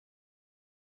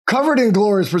Covered in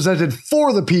Glory is presented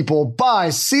for the people by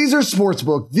Caesar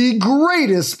Sportsbook, the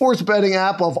greatest sports betting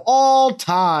app of all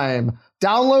time.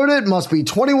 Download it, must be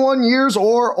 21 years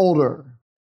or older.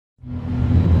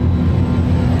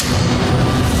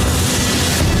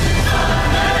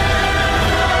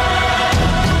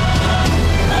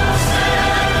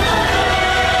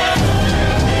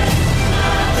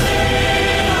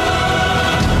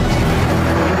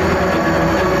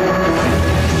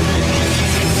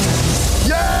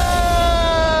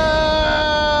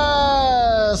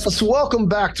 Welcome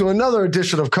back to another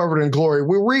edition of Covered in Glory,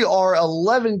 where we are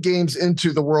 11 games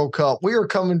into the World Cup. We are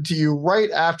coming to you right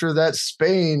after that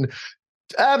Spain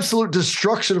absolute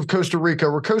destruction of Costa Rica,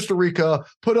 where Costa Rica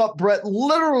put up, Brett,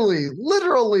 literally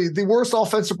the worst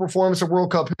offensive performance in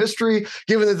World Cup history,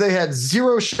 given that they had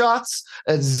 0 shots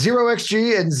and 0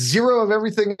 XG and 0 of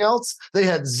everything else. They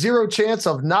had 0 chance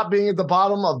of not being at the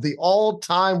bottom of the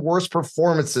all-time worst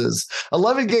performances.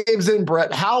 11 games in,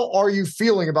 Brett, how are you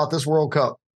feeling about this World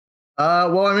Cup?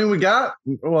 Well, I mean, we got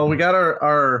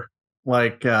our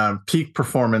peak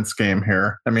performance game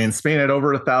here. I mean, Spain had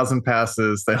over 1,000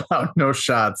 passes. They allowed no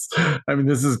shots. I mean,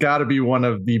 this has got to be one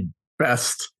of the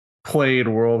best played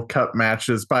World Cup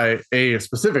matches by a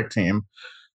specific team.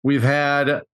 We've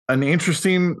had an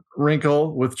interesting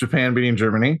wrinkle with Japan beating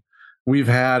Germany. We've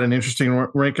had an interesting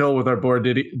wrinkle with our boy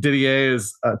Didier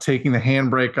is taking the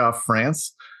handbrake off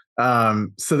France.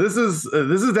 So this is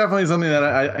definitely something that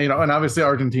I and obviously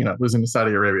Argentina losing to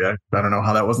Saudi Arabia. I don't know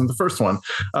how that wasn't the first one.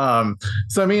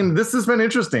 So I mean, this has been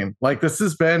interesting.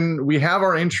 We have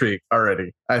our intrigue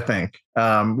already. I think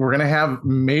we're going to have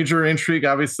major intrigue,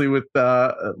 obviously, with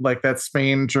that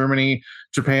Spain, Germany,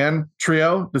 Japan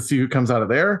trio to see who comes out of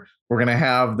there. We're going to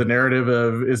have the narrative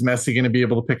of, is Messi going to be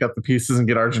able to pick up the pieces and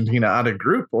get Argentina out of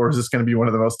group, or is this going to be one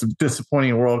of the most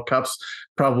disappointing World Cups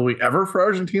probably ever for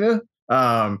Argentina?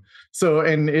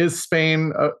 And is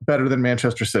Spain better than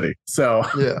Manchester City? So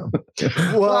yeah,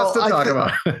 well, to talk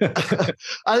about.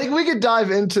 I think we could dive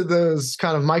into those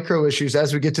kind of micro issues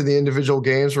as we get to the individual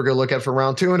games we're going to look at for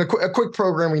round 2. And a quick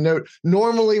programming note: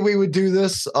 normally we would do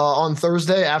this on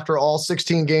Thursday after all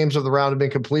 16 games of the round have been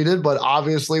completed, but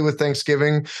obviously with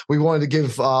Thanksgiving, we wanted to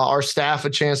give our staff a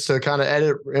chance to kind of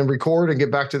edit and record and get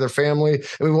back to their family,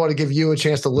 and we want to give you a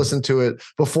chance to listen to it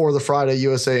before the Friday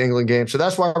USA England game. So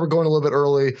that's why we're going a little bit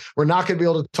early. We're not going to be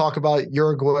able to talk about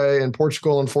Uruguay and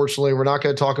Portugal, unfortunately. We're not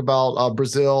going to talk about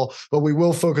Brazil, but we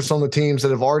will focus on the teams that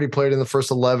have already played in the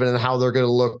first 11 and how they're going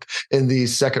to look in the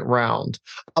second round.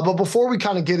 But before we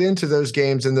kind of get into those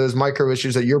games and those micro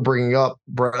issues that you're bringing up,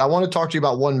 Brett, I want to talk to you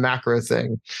about one macro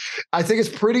thing. I think it's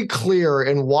pretty clear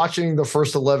in watching the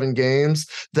first 11 games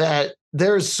that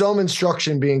there is some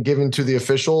instruction being given to the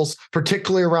officials,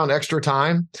 particularly around extra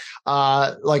time.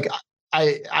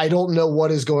 I don't know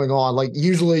what is going on. Like,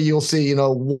 usually you'll see,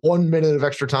 1 minute of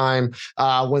extra time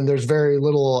when there's very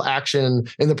little action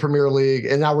in the Premier League.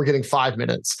 And now we're getting 5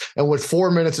 minutes. And with 4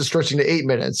 minutes is stretching to 8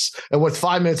 minutes. And with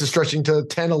 5 minutes is stretching to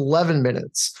 10, 11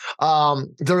 minutes.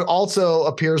 There also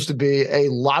appears to be a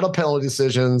lot of penalty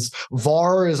decisions.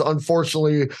 VAR is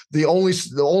unfortunately the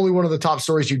only one of the top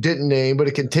stories you didn't name, but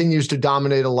it continues to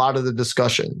dominate a lot of the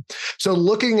discussion. So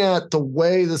looking at the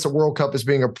way this World Cup is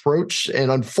being approached,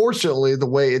 and unfortunately the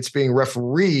way it's being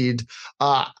refereed,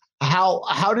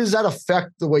 how does that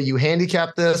affect the way you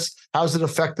handicap this? How does it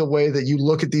affect the way that you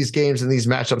look at these games and these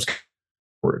matchups?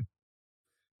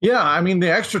 Yeah, I mean,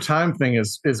 the extra time thing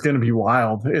is going to be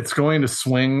wild. It's going to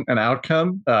swing an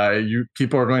outcome.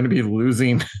 People are going to be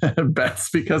losing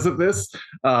bets because of this.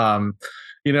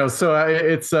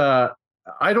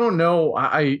 I don't know.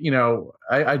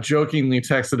 I jokingly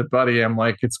texted a buddy. I'm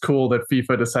like, it's cool that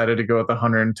FIFA decided to go with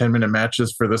 110-minute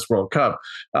matches for this World Cup.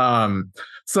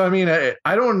 So, I mean,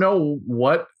 I don't know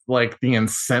what the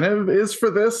incentive is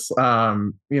for this.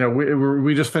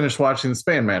 We just finished watching the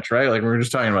Spain match, right? Like, we were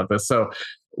just talking about this. So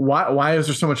why is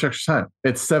there so much extra time?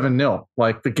 It's 7-0.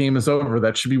 Like, the game is over.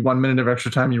 That should be 1 minute of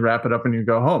extra time. You wrap it up and you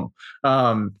go home.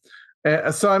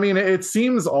 So, I mean, it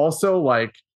seems also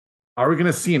like, are we going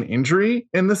to see an injury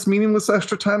in this meaningless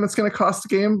extra time that's going to cost the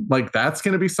game? Like, that's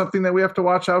going to be something that we have to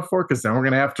watch out for, because then we're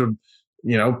going to have to,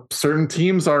 certain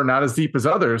teams are not as deep as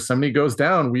others. Somebody goes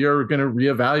down, we are going to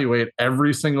reevaluate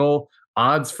every single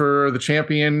odds for the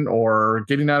champion or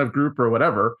getting out of group or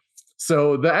whatever.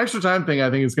 So the extra time thing,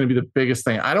 I think, is going to be the biggest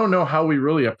thing. I don't know how we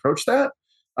really approach that.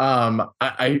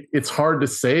 It's hard to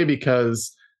say,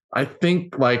 because I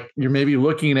think you're maybe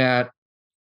looking at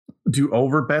do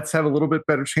over bets have a little bit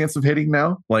better chance of hitting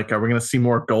now? Like, are we going to see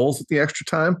more goals at the extra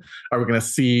time? Are we going to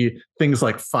see things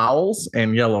like fouls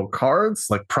and yellow cards,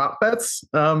 like prop bets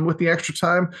with the extra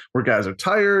time, where guys are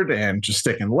tired and just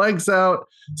sticking legs out?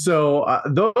 So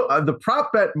the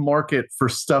prop bet market for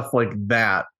stuff like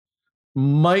that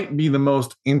might be the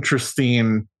most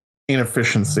interesting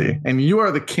inefficiency. And you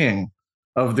are the king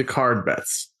of the card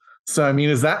bets. So, I mean,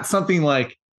 is that something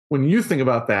like, when you think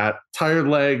about that, tired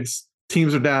legs,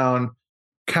 teams are down,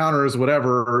 counters,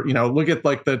 whatever, look at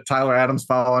like the Tyler Adams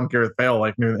foul on Gareth Bale,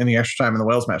 like in the extra time in the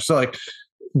Wales match. So like,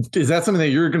 is that something that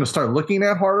you're going to start looking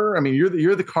at harder? I mean,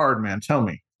 you're the card man. Tell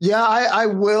me. Yeah, I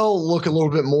will look a little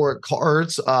bit more at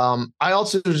cards. I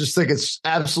also just think it's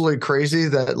absolutely crazy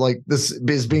that like this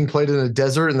is being played in a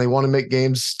desert and they want to make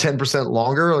games 10%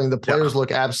 longer. I mean, the players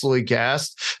look absolutely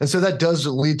gassed. And so that does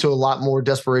lead to a lot more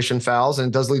desperation fouls, and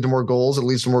it does lead to more goals. It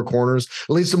leads to more corners.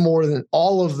 It leads to more than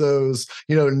all of those,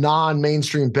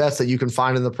 non-mainstream bets that you can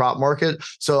find in the prop market.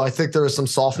 So I think there is some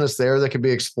softness there that can be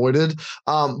exploited.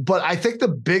 But I think the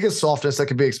biggest softness that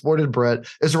can be exploited, Brett,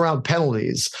 is around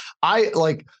penalties.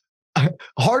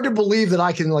 Hard to believe that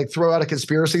I can like throw out a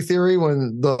conspiracy theory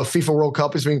when the FIFA World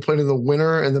Cup is being played in the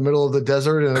winter in the middle of the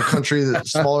desert in a country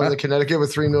that's smaller than Connecticut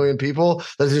with 3 million people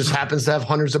that just happens to have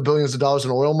hundreds of billions of dollars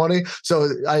in oil money. So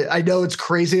I know it's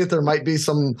crazy that there might be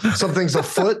some things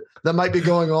afoot that might be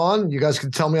going on. You guys can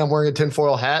tell me I'm wearing a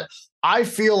tinfoil hat. I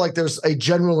feel like there's a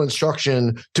general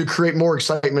instruction to create more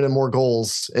excitement and more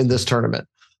goals in this tournament.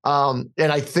 And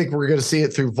I think we're going to see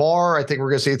it through VAR. I think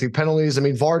we're going to see it through penalties. I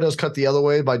mean, VAR does cut the other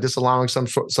way by disallowing some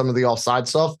of the offside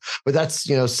stuff, but that's,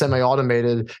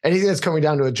 semi-automated. Anything that's coming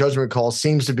down to a judgment call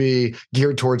seems to be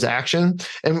geared towards action.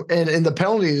 And in the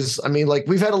penalties, I mean, like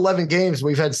we've had 11 games.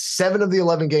 We've had 7 of the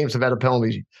 11 games have had a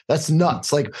penalty. That's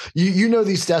nuts. Like you know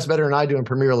these stats better than I do in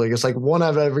Premier League. It's like 1 out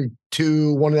of every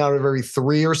 2, 1 out of every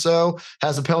 3 or so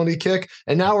has a penalty kick.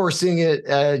 And now we're seeing it,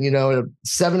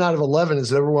 7 out of 11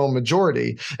 is an overwhelming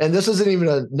majority. And this isn't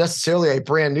even necessarily a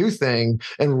brand new thing.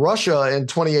 In Russia in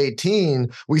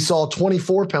 2018, we saw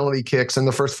 24 penalty kicks in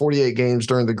the first 48 games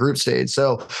during the group stage.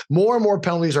 So more and more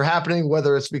penalties are happening,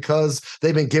 whether it's because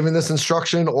they've been given this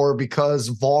instruction or because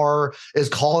VAR is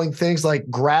calling things like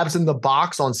grabs in the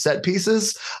box on set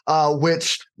pieces,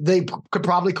 which they could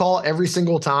probably call every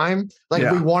single time. Like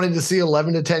if we wanted to see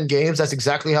 11 to 10 games, that's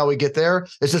exactly how we get there.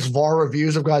 It's just VAR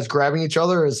reviews of guys grabbing each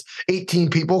other as 18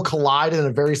 people collide in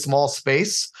a very small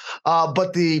space.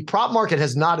 But the prop market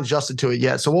has not adjusted to it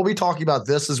yet. So we'll be talking about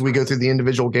this as we go through the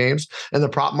individual games in the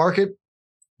prop market.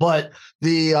 But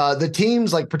the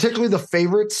teams, like particularly the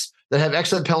favorites that have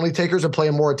excellent penalty takers and play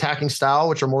a more attacking style,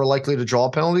 which are more likely to draw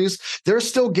penalties, they're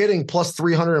still getting plus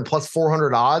 300 and plus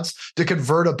 400 odds to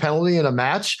convert a penalty in a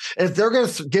match. And if they're going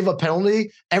to give a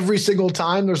penalty every single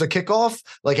time there's a kickoff,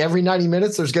 like every 90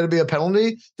 minutes there's going to be a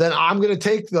penalty, then I'm going to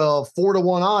take the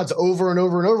 4-1 odds over and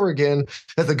over and over again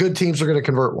that the good teams are going to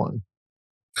convert one.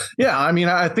 Yeah, I mean,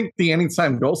 I think the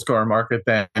anytime goal scorer market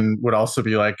then would also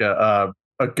be like a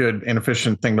good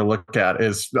inefficient thing to look at,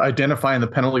 is identifying the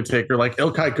penalty taker. Like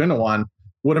Ilkay Gundogan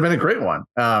would have been a great one.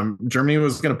 Germany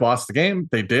was going to boss the game.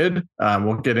 They did.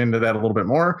 We'll get into that a little bit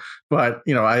more. But,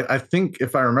 I think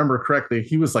if I remember correctly,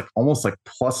 he was like almost like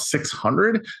plus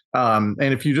 600. And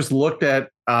if you just looked at,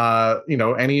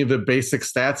 any of the basic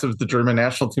stats of the German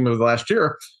national team of the last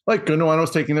year, like Gundogan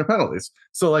was taking their penalties.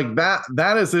 So like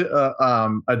that is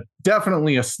a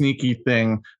definitely a sneaky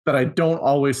thing that I don't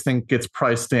always think gets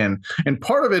priced in. And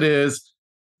part of it is,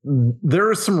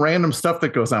 there is some random stuff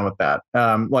that goes on with that.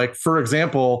 Like, for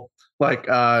example, when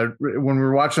I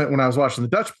was watching the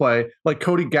Dutch play, like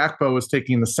Cody Gakpo was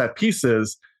taking the set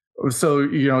pieces. So,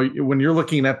 when you're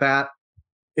looking at that,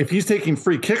 if he's taking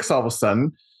free kicks all of a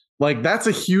sudden, like that's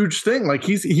a huge thing. Like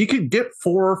he could get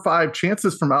 4 or 5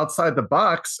 chances from outside the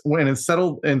box when in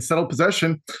settled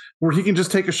possession, where he can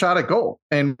just take a shot at goal.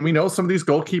 And we know some of these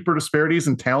goalkeeper disparities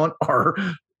in talent are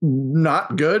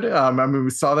not good. We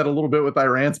saw that a little bit with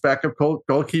Iran's backup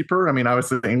goalkeeper. I mean,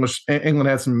 obviously England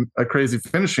has some crazy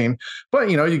finishing,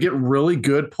 but you get really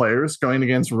good players going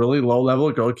against really low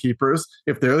level goalkeepers.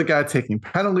 If they're the guy taking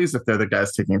penalties, if they're the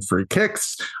guys taking free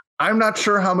kicks, I'm not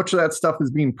sure how much of that stuff is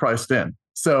being priced in.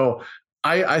 So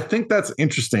I think that's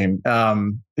interesting.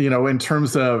 In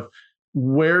terms of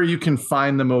where you can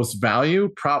find the most value,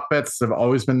 prop bets have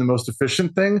always been the most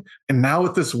efficient thing. And now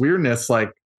with this weirdness,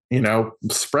 like,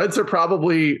 spreads are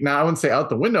probably, now I wouldn't say out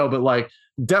the window, but like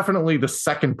definitely the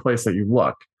second place that you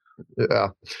look. Yeah.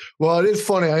 Well, it is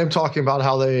funny. I am talking about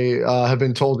how they have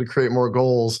been told to create more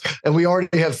goals, and we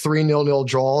already have 3 0-0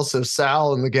 draws. So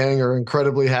Sal and the gang are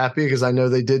incredibly happy because I know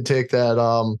they did take that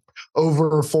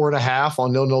over 4.5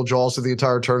 on 0-0 draws of the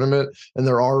entire tournament, and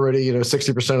they're already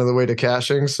 60% of the way to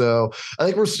cashing. So I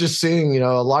think we're just seeing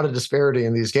a lot of disparity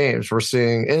in these games. We're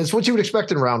seeing, and it's what you would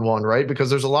expect in round one, right? Because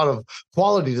there's a lot of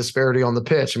quality disparity on the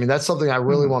pitch. I mean, that's something I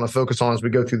really want to focus on as we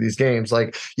go through these games.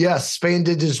 Like, yes, Spain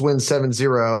did just win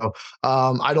 7-0.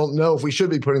 I don't know if we should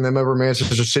be putting them over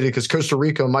Manchester City, because Costa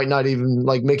Rica might not even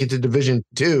make it to Division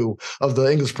 2 of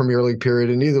the English Premier League period,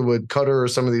 and neither would Qatar or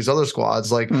some of these other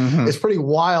squads. It's pretty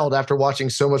wild after watching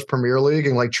so much Premier League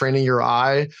and training your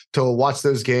eye to watch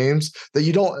those games that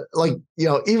you don't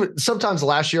even sometimes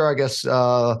last year, I guess,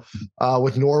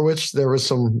 with Norwich, there was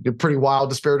some pretty wild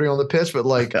disparity on the pitch, but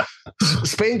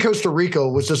Spain, Costa Rica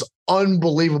was just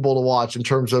unbelievable to watch in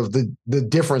terms of the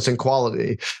difference in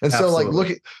quality. And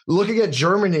Absolutely. so looking at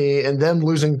Germany and them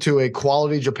losing to a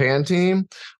quality Japan team,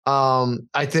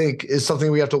 I think is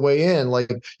something we have to weigh in.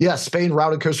 Spain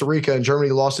routed Costa Rica and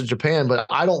Germany lost to Japan, but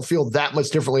I don't feel that much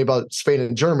differently about Spain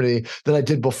and Germany than I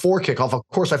did before kickoff. Of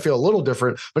course, I feel a little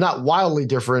different, but not wildly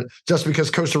different, just because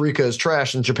Costa Rica is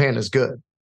trash and Japan is good.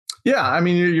 Yeah, I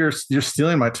mean, you're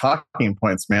stealing my talking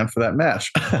points, man, for that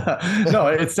match. No,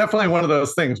 it's definitely one of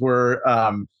those things where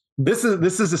this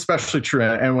is especially true.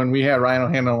 And when we had Ryan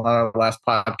O'Hanlon on our last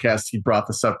podcast, he brought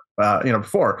this up,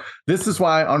 before. This is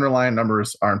why underlying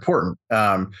numbers are important,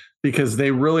 because they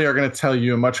really are going to tell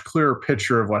you a much clearer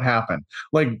picture of what happened.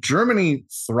 Germany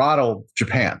throttled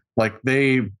Japan.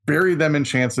 They buried them in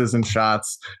chances and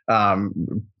shots,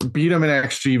 beat them in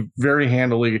XG very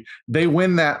handily. They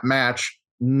win that match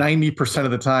 90% of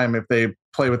the time if they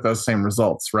play with those same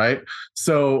results, right?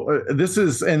 So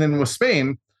and then with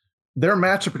Spain, their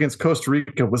matchup against Costa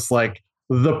Rica was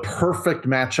the perfect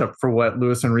matchup for what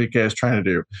Luis Enrique is trying to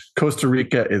do. Costa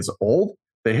Rica is old.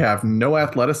 They have no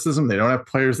athleticism. They don't have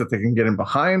players that they can get in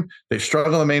behind. They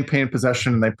struggle to maintain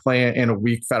possession, and they play in a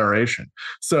weak federation.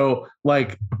 So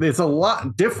it's a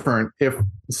lot different if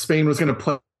Spain was going to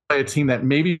play a team that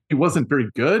maybe wasn't very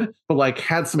good, but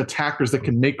had some attackers that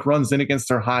can make runs in against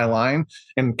their high line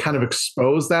and kind of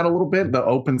expose that a little bit, the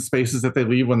open spaces that they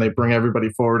leave when they bring everybody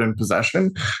forward in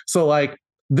possession. So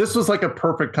this was a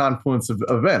perfect confluence of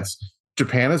events.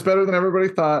 Japan is better than everybody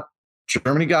thought.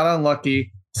 Germany got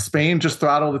unlucky. Spain just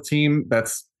throttled a team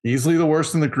that's easily the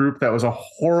worst in the group. That was a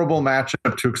horrible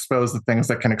matchup to expose the things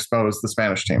that can expose the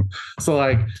Spanish team.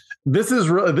 So this is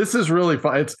really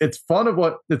fun. It's fun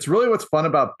what's fun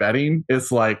about betting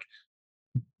is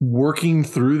working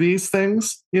through these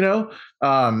things,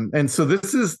 and so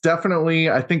this is definitely,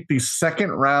 I think, the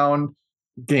second round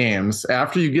games.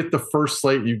 After you get the first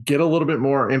slate, you get a little bit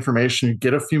more information, you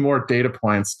get a few more data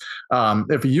points.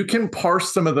 If you can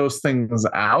parse some of those things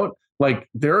out,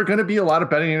 there are going to be a lot of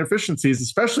betting inefficiencies,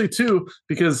 especially too,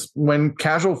 because when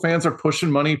casual fans are pushing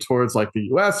money towards the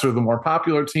US or the more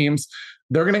popular teams,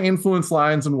 they're going to influence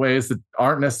lines in ways that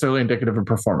aren't necessarily indicative of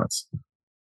performance.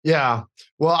 Yeah.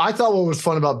 Well, I thought what was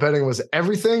fun about betting was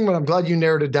everything, but I'm glad you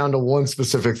narrowed it down to one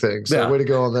specific thing. So way to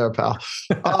go on there, pal.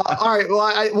 All right.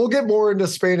 Well, we'll get more into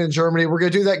Spain and Germany. We're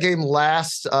going to do that game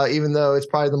last, even though it's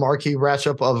probably the marquee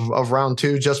matchup of round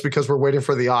two, just because we're waiting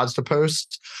for the odds to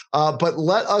post. But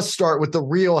let us start with the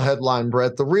real headline,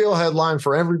 Brett. The real headline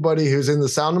for everybody who's in the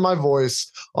sound of my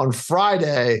voice on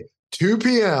Friday, 2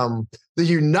 p.m., the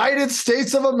United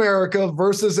States of America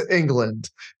versus England.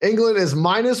 England is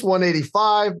minus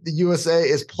 185. The USA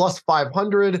is plus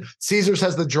 500. Caesars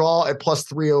has the draw at plus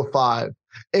 305.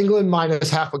 England minus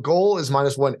half a goal is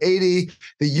minus 180.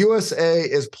 The USA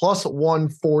is plus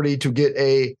 140 to get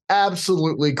a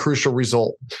absolutely crucial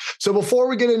result. So before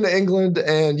we get into England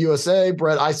and USA,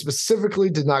 Brett, I specifically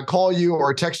did not call you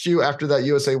or text you after that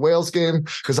USA Wales game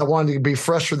because I wanted to be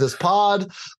fresh for this pod.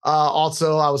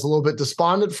 Also, I was a little bit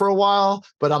despondent for a while,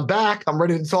 but I'm back. I'm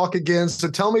ready to talk again. So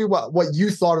tell me what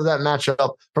you thought of that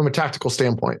matchup from a tactical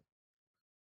standpoint.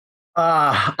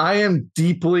 I am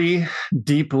deeply,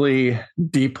 deeply,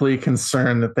 deeply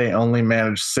concerned that they only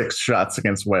managed 6 shots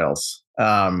against Wales.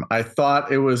 I thought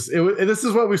this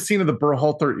is what we've seen in the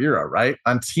Berhalter era, right?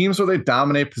 On teams where they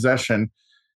dominate possession,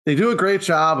 they do a great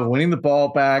job of winning the ball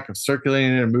back, of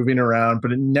circulating it and moving around,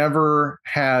 but it never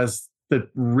has the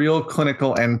real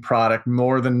clinical end product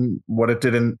more than what it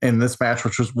did in this match,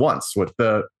 which was once with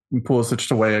the Pulisic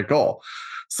to weigh a goal.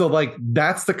 So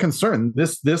that's the concern.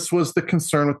 This was the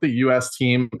concern with the U.S.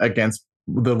 team against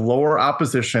the lower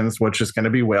oppositions, which is going to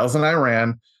be Wales and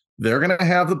Iran. They're going to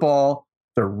have the ball.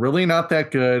 They're really not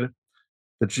that good.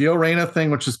 The Gio Reyna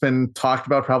thing, which has been talked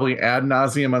about probably ad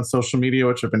nauseum on social media,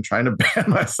 which I've been trying to ban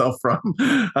myself from.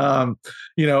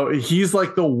 He's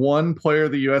the one player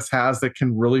the U.S. has that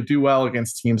can really do well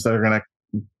against teams that are going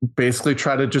to basically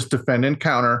try to just defend and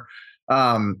counter.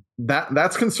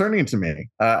 That's concerning to me.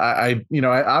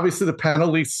 Obviously the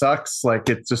penalty sucks. Like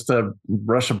it's just a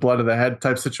rush of blood to the head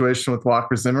type situation with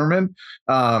Walker Zimmerman.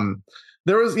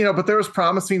 There was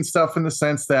promising stuff in the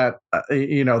sense that,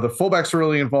 the fullbacks were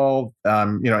really involved.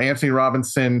 Anthony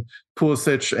Robinson,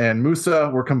 Pulisic, and Musa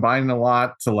were combining a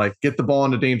lot to like get the ball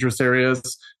into dangerous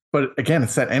areas. But again,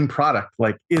 it's that end product.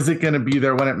 Like, is it going to be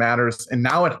there when it matters? And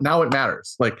now it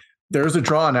matters. Like, there's a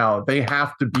draw now. They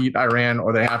have to beat Iran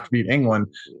or they have to beat England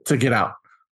to get out.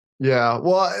 Yeah,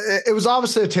 well, it was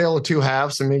obviously a tale of two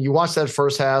halves. I mean, you watch that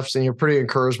first half and you're pretty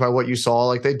encouraged by what you saw.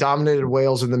 Like they dominated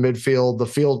Wales in the midfield. The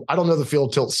field, I don't know the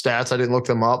field tilt stats. I didn't look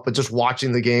them up, but just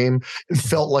watching the game, it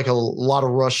felt like a lot of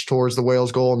rush towards the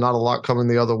Wales goal, not a lot coming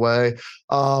the other way.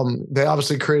 They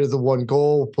obviously created the one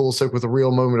goal, Pulisic with a real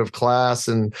moment of class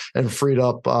and freed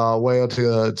up Wales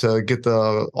to get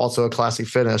also a classy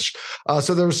finish.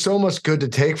 So there was so much good to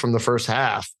take from the first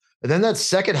half. And then that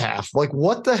second half, like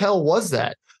what the hell was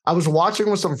that? I was watching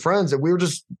with some friends and we were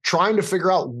just trying to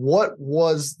figure out what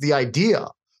was the idea.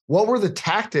 What were the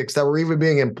tactics that were even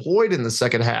being employed in the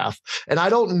second half? And I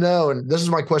don't know. And this is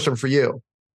my question for you.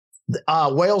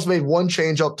 Wales made one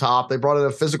change up top. They brought in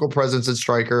a physical presence at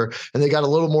striker and they got a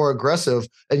little more aggressive,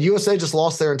 and USA just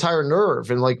lost their entire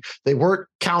nerve. And like, they weren't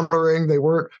countering, they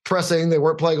weren't pressing, they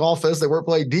weren't playing offense, they weren't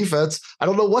playing defense. I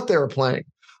don't know what they were playing.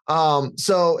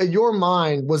 So in your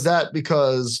mind, was that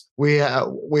because we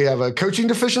have a coaching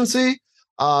deficiency?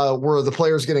 Were the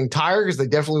players getting tired because they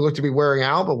definitely look to be wearing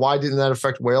out, but why didn't that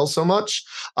affect Wales so much?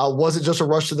 Was it just a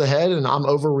rush to the head and I'm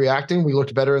overreacting? We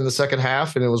looked better in the second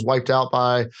half and it was wiped out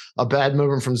by a bad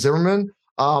movement from Zimmerman.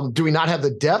 Do we not have the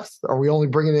depth? Are we only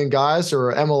bringing in guys who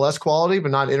are MLS quality,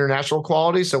 but not international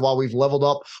quality? So while we've leveled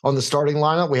up on the starting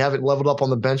lineup, we haven't leveled up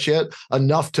on the bench yet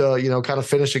enough to, kind of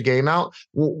finish a game out.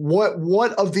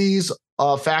 What of these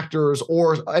factors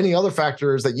or any other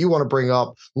factors that you want to bring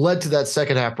up led to that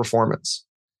second half performance?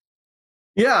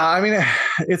 Yeah, I mean,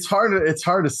 it's hard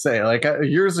to say. Like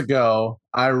years ago,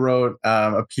 I wrote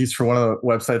a piece for one of the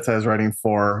websites I was writing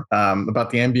for about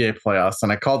the NBA playoffs,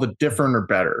 and I called it Different or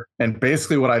Better. And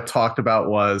basically what I talked about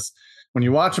was when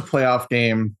you watch a playoff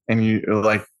game and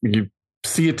you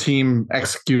see a team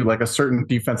execute like a certain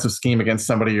defensive scheme against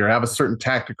somebody or have a certain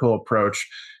tactical approach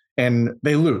and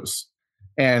they lose.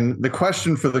 And the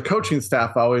question for the coaching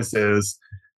staff always is,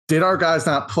 did our guys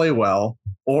not play well,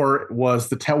 or were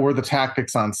the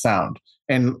tactics unsound?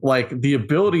 And like the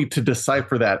ability to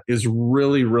decipher that is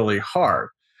really, really hard.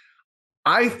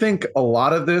 I think a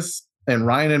lot of this, and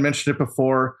Ryan had mentioned it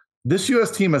before, this U.S.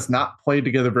 team has not played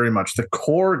together very much. The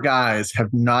core guys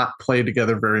have not played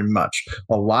together very much.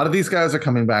 A lot of these guys are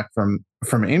coming back from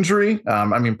injury.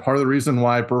 Part of the reason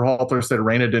why Berhalter said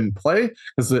Reyna didn't play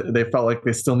is that they felt like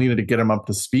they still needed to get him up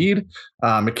to speed.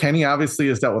 McKennie obviously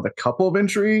has dealt with a couple of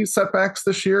injury setbacks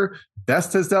this year.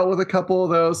 Dest has dealt with a couple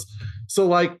of those. So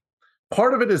like,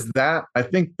 part of it is that I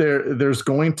think there's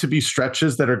going to be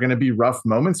stretches that are going to be rough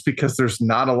moments because there's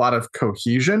not a lot of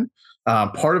cohesion.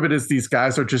 Part of it is these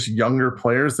guys are just younger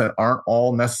players that aren't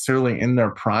all necessarily in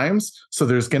their primes. So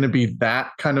there's going to be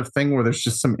that kind of thing where there's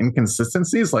just some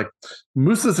inconsistencies. Like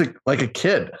Musa's like a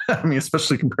kid. I mean,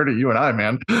 especially compared to you and I,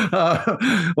 man.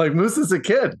 Like Musa's a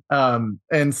kid.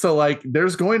 And so like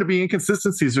there's going to be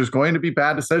inconsistencies. There's going to be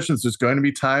bad decisions. There's going to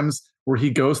be times where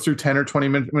he goes through 10 or 20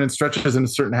 minute stretches in a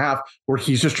certain half where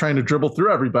he's just trying to dribble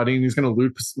through everybody and he's going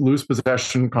to lose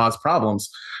possession, cause problems.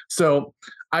 So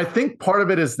I think part of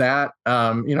it is that,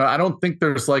 I don't think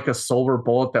there's like a silver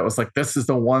bullet that was like, this is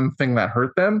the one thing that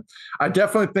hurt them. I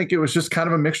definitely think it was just kind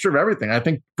of a mixture of everything. I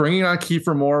think bringing on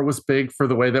Kiefer Moore was big for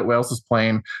the way that Wales is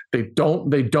playing. They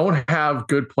don't have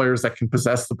good players that can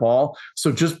possess the ball.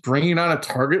 So just bringing on a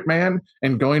target man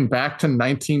and going back to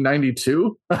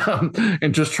 1992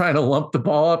 and just trying to lump the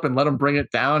ball up and let them bring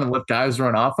it down and let guys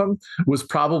run off them was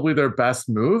probably their best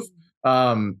move.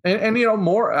 Moore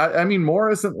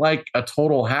isn't like a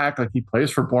total hack. Like he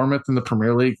plays for Bournemouth in the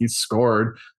Premier League. He's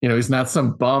scored, he's not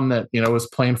some bum that, was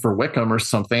playing for Wickham or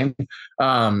something.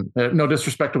 No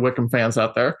disrespect to Wickham fans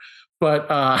out there, but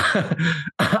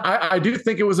I do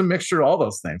think it was a mixture of all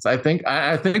those things. I think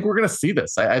we're going to see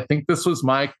this. I think this was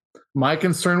my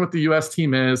concern with the U.S.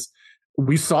 team is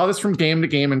we saw this from game to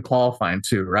game in qualifying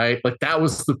too, right? Like that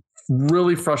was the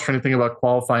really frustrating thing about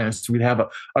qualifying is we'd have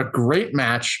a great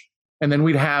match and then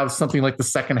we'd have something like the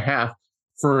second half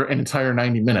for an entire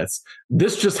 90 minutes.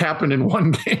 This just happened in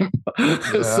one game.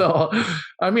 Yeah. So,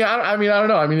 I don't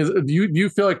know. Do you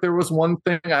feel like there was one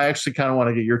thing? I actually kind of want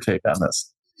to get your take on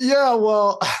this. Yeah,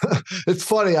 well, it's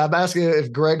funny. I'm asking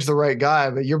if Greg's the right guy,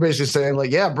 but you're basically saying,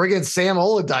 like, yeah, bring in Sam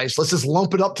Oladice. Let's just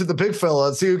lump it up to the big fella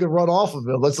and see who can run off of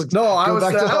him. Let's no, go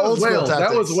back to the old school Wales.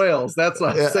 tactics. That was Wales. That's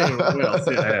what I'm saying. Wales.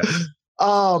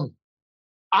 Yeah.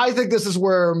 I think this is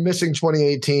where missing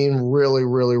 2018 really,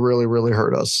 really, really, really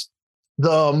hurt us.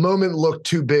 The moment looked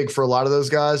too big for a lot of those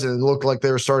guys, and it looked like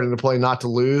they were starting to play not to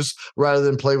lose rather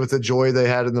than play with the joy they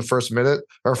had in the first minute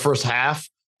or first half.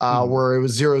 Where it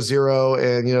was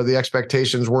 0-0 and, the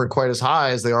expectations weren't quite as high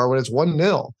as they are when it's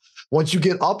 1-0. Once you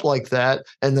get up like that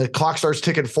and the clock starts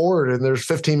ticking forward and there's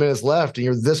 15 minutes left and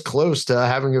you're this close to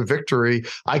having a victory,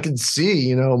 I can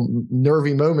see,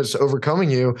 nervy moments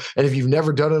overcoming you. And if you've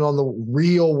never done it on the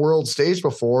real world stage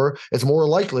before, it's more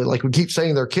likely. Like we keep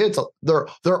saying, they're kids.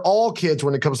 They're all kids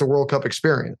when it comes to World Cup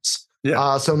experience.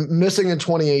 Yeah. So missing in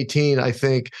 2018, I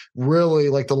think really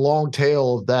like the long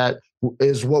tail of that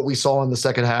is what we saw in the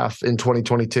second half in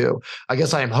 2022. I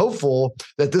guess I am hopeful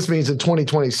that this means in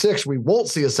 2026, we won't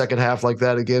see a second half like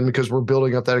that again because we're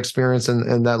building up that experience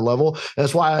and that level. And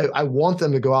that's why I want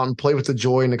them to go out and play with the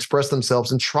joy and express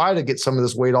themselves and try to get some of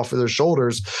this weight off of their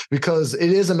shoulders, because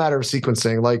it is a matter of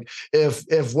sequencing. Like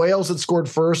if Wales had scored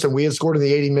first and we had scored in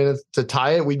the 80 minutes to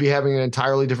tie it, we'd be having an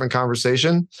entirely different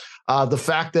conversation. The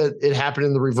fact that it happened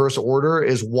in the reverse order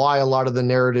is why a lot of the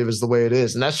narrative is the way it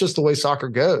is. And that's just the way soccer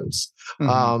goes.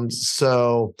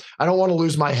 So I don't want to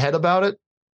lose my head about it,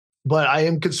 but I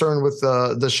am concerned with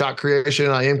the shot creation.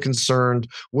 I am concerned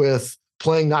with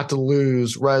playing not to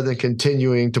lose rather than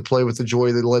continuing to play with the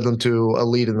joy that led them to a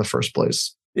lead in the first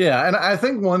place. Yeah, and I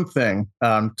think one thing,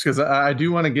 because I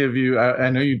do want to give you, I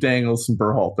know you dangle some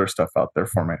Berhalter stuff out there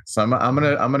for me, so I'm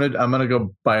gonna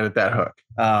go bite at that hook.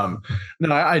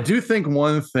 No, I do think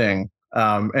one thing,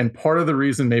 and part of the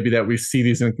reason maybe that we see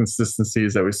these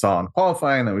inconsistencies that we saw in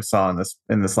qualifying, that we saw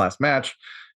in this last match,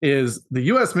 is the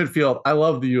U.S. midfield. I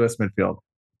love the U.S. midfield.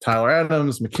 Tyler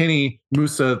Adams, McKennie,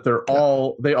 Musa,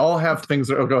 they all have things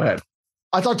that. Oh, go ahead.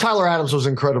 I thought Tyler Adams was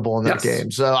incredible in that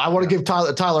game. So I want to give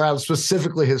Tyler Adams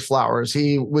specifically his flowers.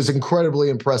 He was incredibly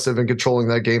impressive in controlling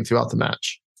that game throughout the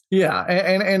match. Yeah,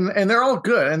 and they're all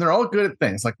good, and they're all good at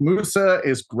things. Like Musa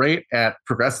is great at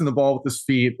progressing the ball with his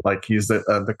feet. Like he's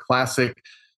the classic,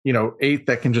 eight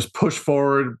that can just push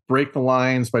forward, break the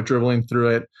lines by dribbling through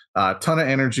it. Ton of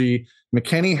energy.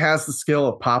 McKennie has the skill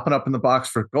of popping up in the box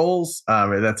for goals.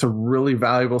 That's a really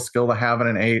valuable skill to have in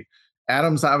an eight.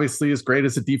 Adams obviously is great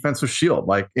as a defensive shield,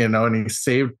 and he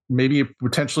saved maybe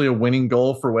potentially a winning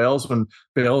goal for Wales when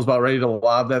Bale was about ready to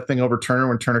lob that thing over Turner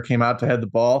when Turner came out to head the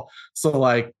ball. So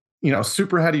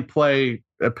super heady play,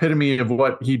 epitome of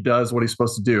what he does, what he's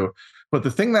supposed to do. But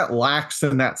the thing that lacks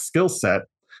in that skill set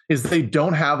is they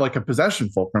don't have like a possession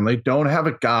fulcrum. They don't have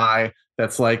a guy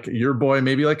that's like your boy,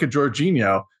 maybe like a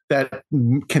Jorginho, that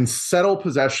can settle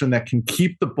possession, that can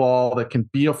keep the ball, that can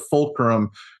be a fulcrum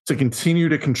to continue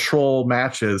to control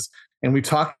matches. And we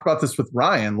talked about this with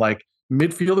Ryan, like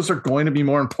midfielders are going to be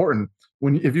more important.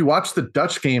 If you watch the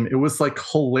Dutch game, it was like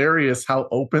hilarious how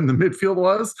open the midfield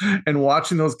was, and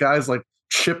watching those guys like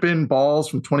chip in balls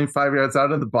from 25 yards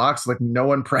out of the box, like no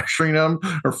one pressuring them,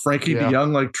 or Frankie de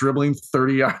Jong like dribbling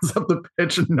 30 yards up the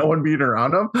pitch and no one beating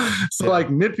around him. So like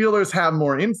midfielders have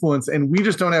more influence, and we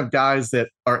just don't have guys that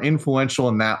are influential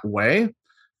in that way.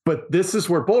 But this is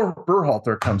where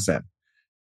Berhalter comes in.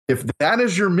 If that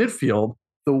is your midfield,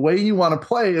 the way you want to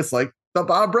play is like the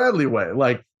Bob Bradley way,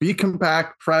 like be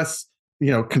compact, press,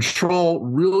 control,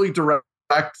 really direct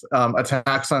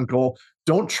attacks on goal.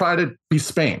 Don't try to be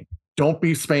Spain. Don't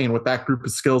be Spain with that group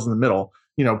of skills in the middle.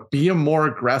 Be a more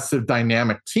aggressive,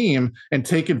 dynamic team and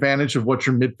take advantage of what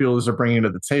your midfielders are bringing to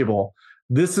the table.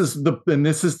 This is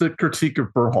the critique of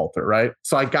Berhalter, right?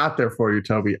 So I got there for you,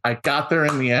 Toby. I got there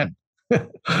in the end.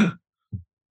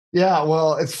 Yeah,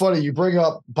 well, it's funny. You bring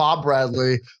up Bob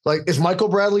Bradley. Like, is Michael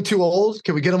Bradley too old?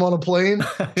 Can we get him on a plane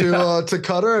to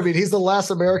Qatar? I mean, he's the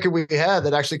last American we had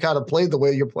that actually kind of played the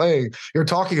way you're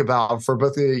talking about for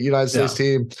both the United States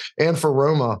team and for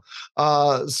Roma.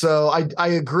 So I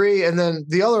agree. And then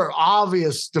the other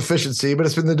obvious deficiency, but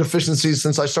it's been the deficiency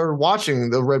since I started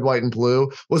watching the red, white, and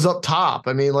blue, was up top.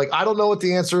 I mean, I don't know what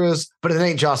the answer is, but it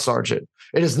ain't Josh Sargent.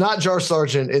 It is not Josh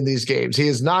Sargent in these games. He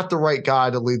is not the right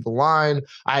guy to lead the line.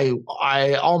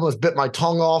 I almost bit my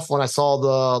tongue off when I saw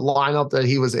the lineup that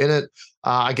he was in it.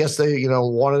 I guess they,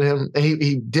 wanted him.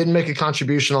 He didn't make a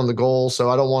contribution on the goal, so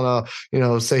I don't want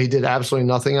to, say he did absolutely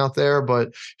nothing out there,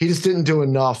 but he just didn't do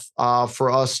enough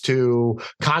for us to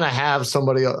kind of have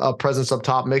somebody, a presence up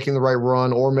top, making the right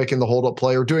run or making the hold up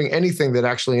play or doing anything that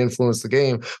actually influenced the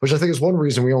game, which I think is one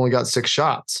reason we only got 6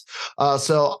 shots.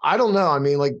 So I don't know. I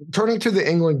mean, like, turning to the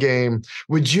England game,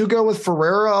 would you go with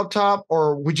Ferreira up top,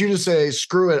 or would you just say,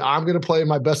 screw it, I'm going to play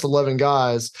my best 11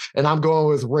 guys and I'm going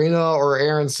with Reyna or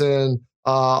Aronson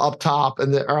up top,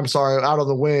 and then, out on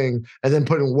the wing, and then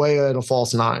putting Weah in a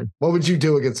false 9? What would you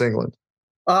do against England?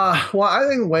 Well, I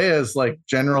think Weah's like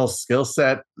general skill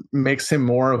set makes him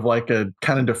more of like a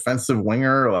kind of defensive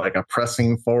winger, like a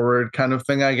pressing forward kind of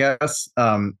thing, I guess.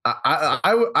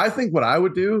 I think what I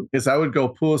would do is I would go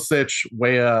Pulisic,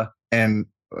 Weah, and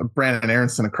Brandon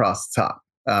Aronson across the top,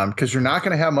 because you're not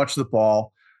going to have much of the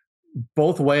ball.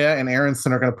 Both Weah and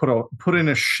Aronson are going to put in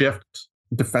a shift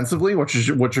defensively, which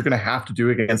is what you're going to have to do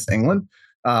against England.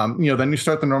 Then you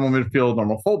start the normal midfield,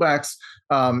 normal fullbacks,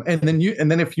 and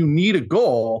then if you need a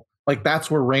goal, like, that's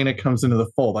where Reyna comes into the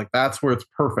fold. Like, that's where it's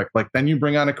perfect. Like, then you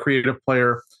bring on a creative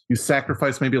player, you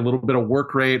sacrifice maybe a little bit of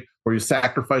work rate, or you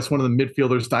sacrifice one of the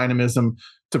midfielders' dynamism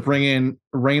to bring in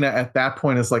Reyna at that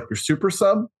point as like your super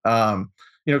sub.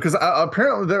 Because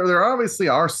apparently there obviously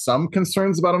are some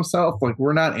concerns about himself. Like,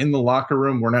 we're not in the locker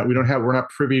room. We're not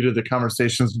privy to the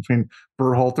conversations between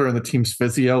Berhalter and the team's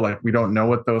physio. Like, we don't know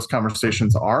what those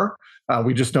conversations are.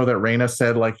 We just know that Reyna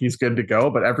said, like, he's good to go,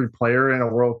 but every player in a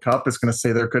World Cup is going to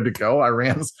say they're good to go.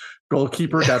 Iran's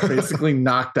goalkeeper got basically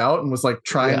knocked out and was like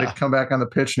trying to come back on the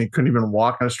pitch, and he couldn't even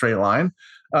walk in a straight line.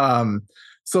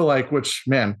 So like, which,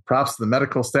 man, props to the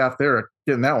medical staff there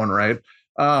getting that one right.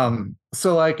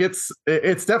 So like, it's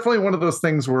definitely one of those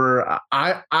things where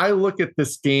I look at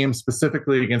this game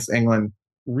specifically against England,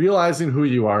 realizing who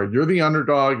you are. You're the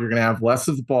underdog. You're going to have less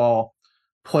of the ball.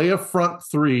 Play a front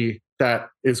three that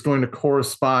is going to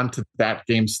correspond to that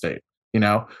game state,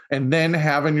 and then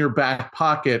have in your back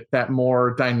pocket that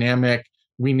more dynamic,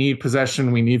 we need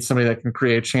possession, we need somebody that can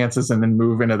create chances, and then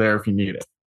move into there if you need it.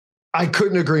 I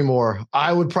couldn't agree more.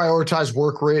 I would prioritize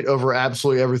work rate over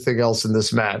absolutely everything else in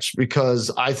this match, because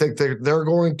I think they're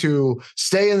going to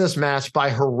stay in this match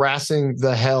by harassing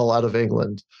the hell out of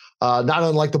England. Not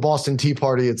unlike the Boston Tea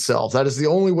Party itself. That is the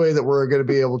only way that we're going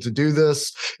to be able to do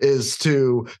this, is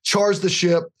to charge the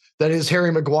ship that is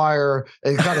Harry Maguire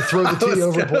and kind of throw the tea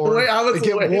overboard and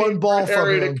get one ball from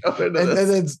him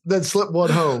and then slip one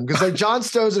home. Because like, John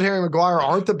Stones and Harry Maguire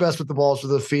aren't the best with the balls for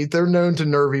the feet. They're known to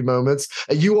nervy moments.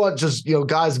 And you want just,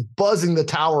 guys buzzing the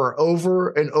tower over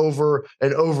and over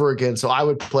and over again. So I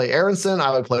would play Aronson,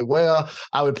 I would play Weah,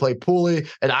 I would play Pooley,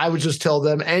 and I would just tell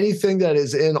them anything that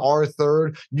is in our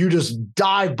third, you just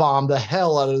dive bomb the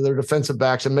hell out of their defensive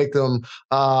backs and make them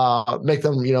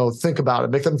think about it.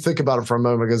 Make them think about it for a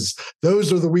moment, because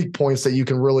those are the weak points that you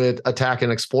can really attack and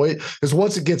exploit. Because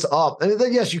once it gets up, and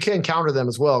then, yes, you can counter them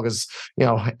as well, because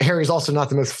Harry's also not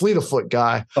the most fleet of foot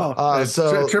guy.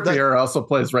 So Trippier also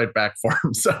plays right back for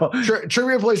him. So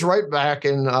Trippier plays right back,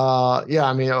 and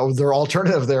their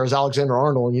alternative there is Alexander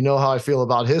Arnold, and you know how I feel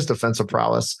about his defensive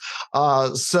prowess.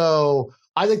 So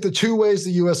I think the two ways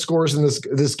the U.S. scores in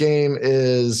this game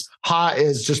is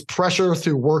just pressure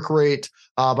through work rate,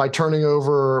 by turning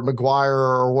over Maguire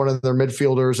or one of their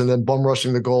midfielders and then bum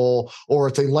rushing the goal, or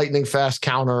it's a lightning fast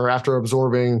counter after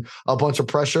absorbing a bunch of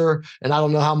pressure. And I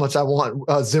don't know how much I want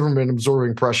Zimmerman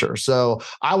absorbing pressure. So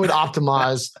I would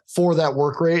optimize for that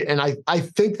work rate. And I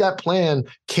think that plan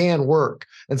can work.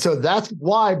 And so that's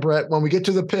why, Brett, when we get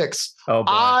to the picks,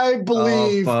 I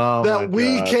believe that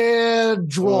we can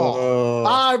draw.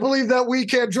 I believe that we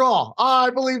can draw.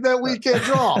 I believe that we can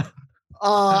draw.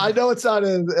 I know it's not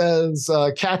as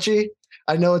catchy.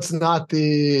 I know it's not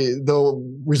the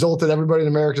result that everybody in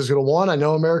America is going to want. I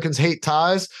know Americans hate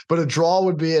ties, but a draw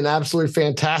would be an absolutely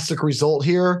fantastic result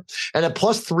here. And at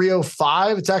plus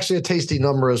 305, it's actually a tasty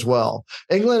number as well.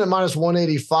 England at minus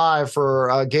 185 for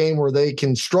a game where they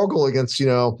can struggle against,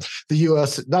 the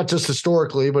U.S., not just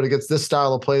historically, but against this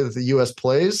style of play that the U.S.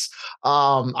 plays.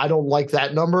 I don't like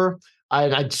that number.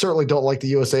 I certainly don't like the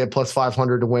USA at plus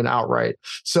 500 to win outright.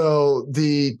 So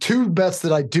the two bets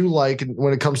that I do like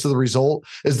when it comes to the result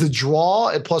is the draw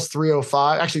at plus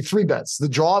 305. Actually, three bets. The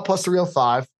draw at plus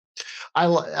 305. I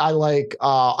like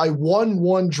a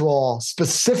 1-1 draw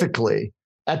specifically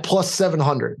at plus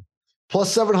 700.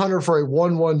 Plus 700 for a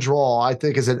 1-1 draw, I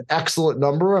think, is an excellent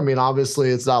number. I mean,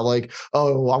 obviously, it's not like,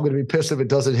 I'm going to be pissed if it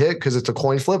doesn't hit because it's a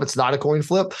coin flip. It's not a coin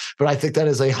flip, but I think that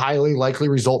is a highly likely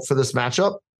result for this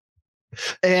matchup.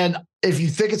 And if you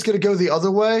think it's going to go the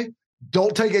other way,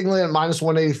 don't take England at minus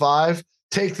 185.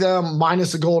 take them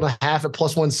minus a goal and a half at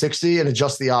plus 160 and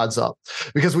adjust the odds up,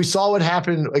 because we saw what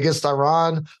happened against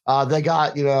Iran. They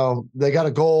got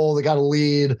a goal, they got a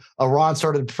lead. Iran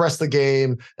started to press the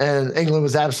game, and England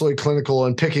was absolutely clinical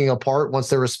in picking apart once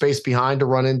there was space behind to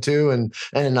run into and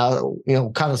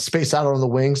kind of space out on the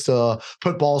wings to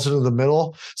put balls into the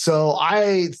middle. So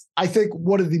I think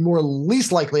one of the more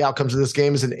least likely outcomes of this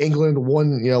game is an England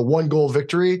one goal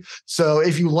victory. So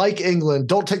if you like England,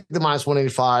 don't take the minus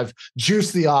 185,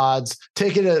 juice the odds,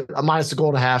 take it at a minus a goal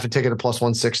and a half and take it at plus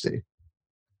 160.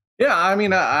 Yeah, I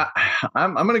mean,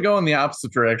 I'm going to go in the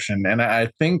opposite direction, and I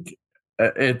think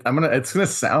it's going to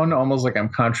sound almost like I'm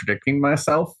contradicting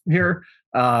myself here.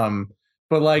 But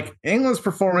like England's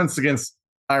performance against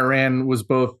Iran was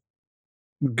both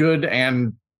good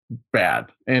and bad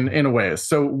in a way.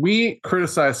 So we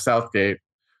criticized Southgate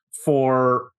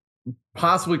for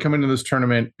possibly coming to this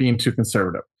tournament being too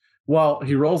conservative. Well,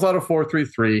 he rolls out a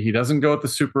 4-3-3. He doesn't go with the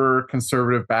super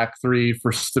conservative back three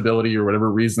for stability or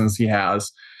whatever reasons he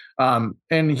has.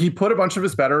 And he put a bunch of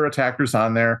his better attackers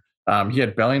on there. He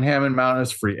had Bellingham and Mount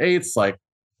as free eights, like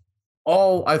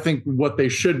all, I think, what they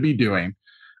should be doing.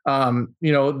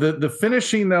 The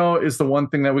finishing, though, is the one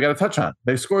thing that we got to touch on.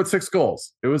 They scored 6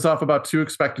 goals. It was off about 2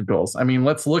 expected goals. I mean,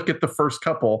 let's look at the first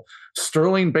couple.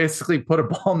 Sterling basically put a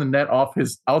ball in the net off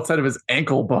outside of his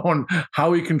ankle bone.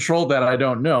 How he controlled that, I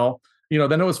don't know.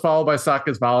 Then it was followed by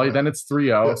Saka's volley. Then it's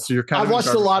 3-0. So you're kind of. I watched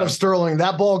a lot of Sterling.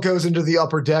 That ball goes into the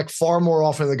upper deck far more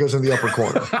often than it goes in the upper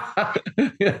corner.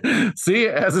 See,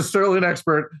 as a Sterling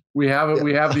expert, we have it. Yeah.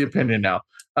 We have the opinion now.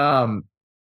 So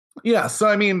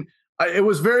I mean, it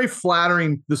was very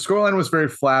flattering. The scoreline was very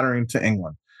flattering to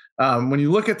England. When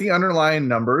you look at the underlying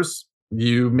numbers,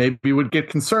 you maybe would get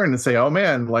concerned and say, "Oh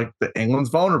man, like the England's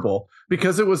vulnerable,"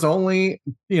 because it was only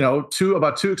about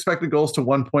 2 expected goals to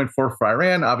 1.4 for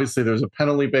Iran. Obviously, there's a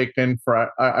penalty baked in for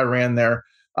Iran there.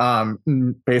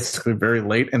 Basically, very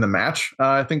late in the match,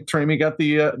 I think Taremi got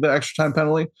the extra time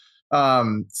penalty.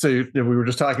 So we were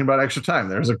just talking about extra time.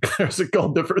 There's a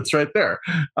goal difference right there.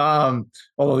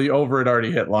 Although the over had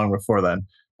already hit long before then.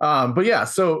 But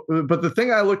the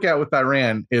thing I look at with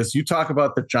Iran is you talk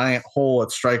about the giant hole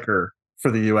at striker for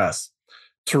the U.S.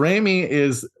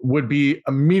 Taremi would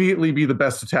immediately be the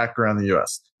best attacker on the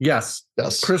U.S. Yes.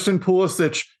 Christian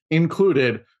Pulisic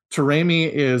included.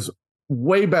 Taremi is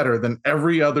way better than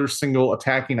every other single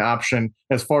attacking option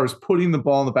as far as putting the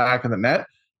ball in the back of the net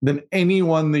than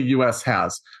anyone the U.S.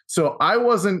 has. So I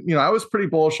wasn't, I was pretty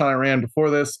bullish on Iran before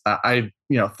this. I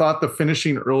thought the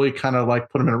finishing early kind of like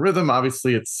put them in a rhythm.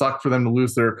 Obviously, it sucked for them to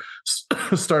lose their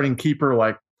starting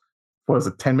keeper,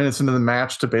 10 minutes into the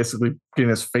match to basically getting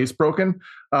his face broken.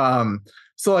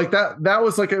 So like that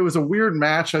was like, it was a weird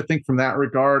match, I think, from that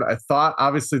regard. I thought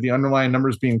obviously the underlying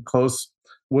numbers being close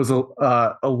was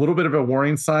a little bit of a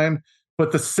warning sign,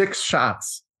 but the 6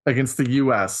 shots against the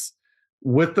U.S.,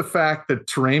 with the fact that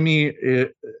Taremi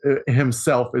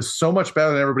himself is so much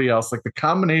better than everybody else, like the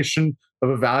combination of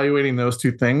evaluating those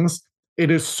two things, it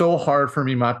is so hard for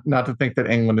me not to think that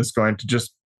England is going to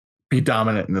just be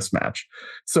dominant in this match.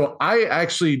 So I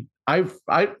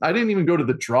didn't even go to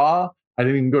the draw. I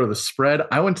didn't even go to the spread.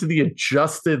 I went to the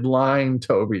adjusted line,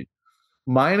 Toby.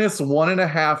 Minus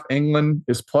 1.5 England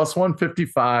is plus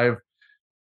 155.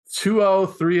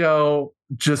 2-0, 3-0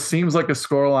 just seems like a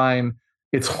scoreline.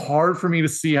 It's hard for me to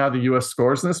see how the U.S.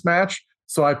 scores in this match,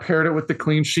 so I paired it with the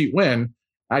clean sheet win.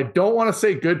 I don't want to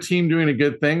say good team doing a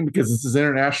good thing because this is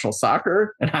international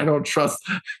soccer, and I don't trust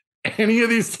any of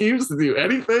these teams to do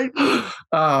anything.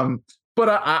 But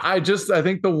I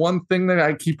think the one thing that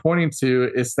I keep pointing to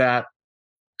is that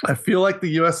I feel like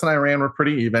the U.S. and Iran were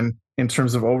pretty even in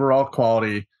terms of overall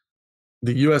quality.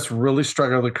 The U.S. really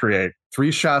struggled to create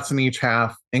 3 shots in each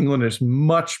half. England is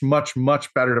much, much,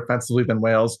 much better defensively than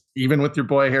Wales, even with your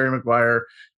boy Harry Maguire,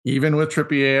 even with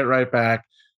Trippier at right back.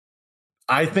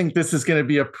 I think this is going to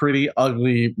be a pretty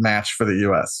ugly match for the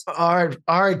U.S. All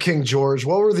right, King George.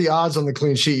 What were the odds on the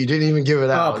clean sheet? You didn't even give it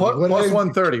out. Plus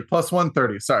 130. Plus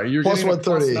 130. Sorry, you're plus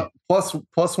 130. Plus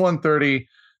 130.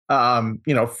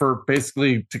 For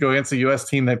basically to go against a U.S.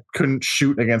 team that couldn't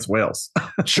shoot against Wales.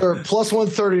 Sure. Plus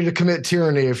 130 to commit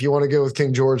tyranny if you want to go with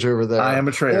King George over there. I am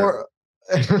a traitor.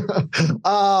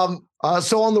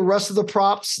 So on the rest of the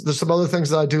props, there's some other things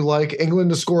that I do like.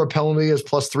 England to score a penalty is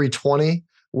plus 320.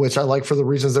 which I like for the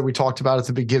reasons that we talked about at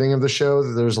the beginning of the show.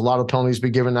 That there's a lot of penalties be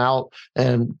given out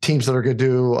and teams that are going to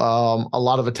do a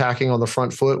lot of attacking on the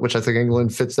front foot, which I think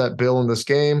England fits that bill in this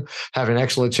game, have an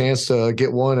excellent chance to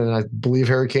get one. And I believe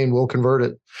Harry Kane will convert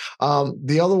it.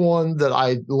 The other one that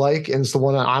I like, and it's the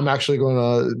one that I'm actually going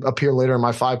to appear later in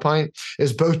my 5-pint,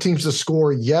 is both teams to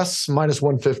score yes minus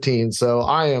 115. So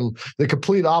I am the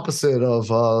complete opposite of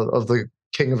the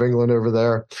King of England over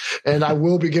there. And I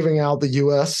will be giving out the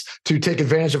U.S. to take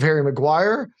advantage of Harry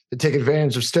Maguire, to take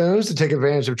advantage of Stones, to take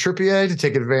advantage of Trippier, to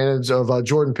take advantage of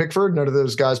Jordan Pickford. None of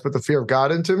those guys put the fear of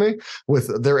God into me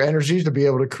with their energy to be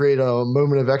able to create a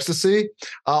moment of ecstasy.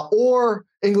 Or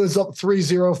England's up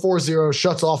 3-0, 4-0,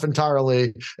 shuts off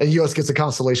entirely, and U.S. gets a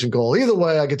consolation goal. Either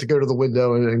way, I get to go to the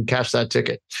window and cash that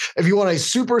ticket. If you want a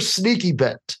super sneaky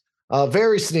bet,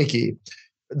 very sneaky,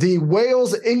 the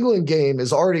Wales-England game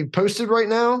is already posted right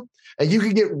now, and you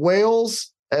can get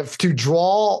Wales to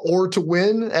draw or to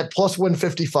win at plus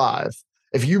 155.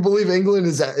 If you believe England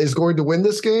is going to win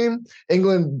this game,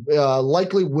 England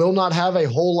likely will not have a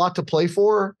whole lot to play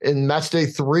for in match day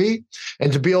 3.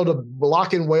 And to be able to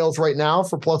lock in Wales right now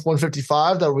for plus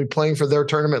 155, that will be playing for their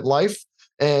tournament life,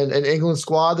 and an England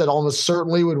squad that almost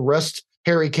certainly would rest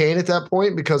Harry Kane at that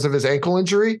point because of his ankle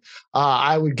injury,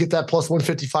 I would get that plus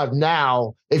 155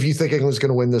 now if you think England's going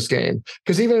to win this game.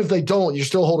 Because even if they don't, you're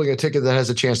still holding a ticket that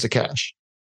has a chance to cash.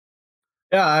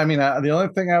 Yeah, I mean, the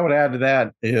only thing I would add to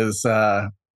that is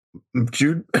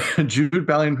Jude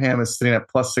Bellingham is sitting at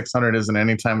plus 600 as an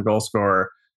anytime goal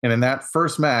scorer. And in that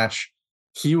first match,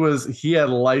 he had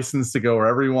a license to go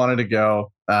wherever he wanted to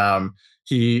go.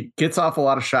 He gets off a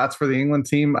lot of shots for the England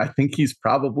team. I think he's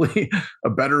probably a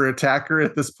better attacker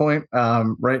at this point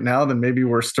right now than maybe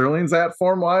where Sterling's at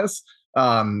form-wise.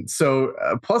 So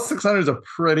plus 600 is a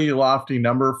pretty lofty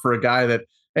number for a guy that,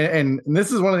 and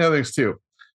this is one of the other things too.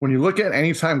 When you look at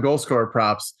anytime goal scorer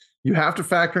props, you have to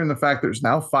factor in the fact there's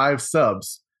now 5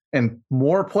 subs and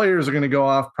more players are going to go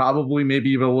off probably maybe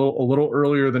even a little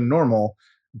earlier than normal.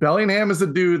 Bellingham is a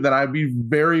dude that I'd be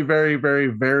very, very, very,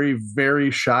 very,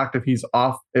 very shocked if he's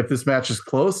off, if this match is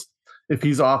close, if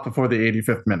he's off before the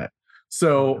 85th minute.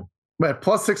 So at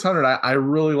plus 600, I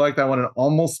really like that one. It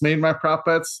almost made my prop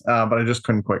bets, but I just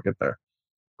couldn't quite get there.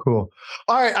 Cool.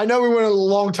 All right. I know we went a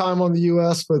long time on the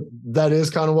U.S., but that is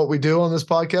kind of what we do on this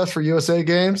podcast for USA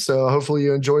games. So hopefully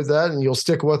you enjoyed that and you'll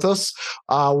stick with us.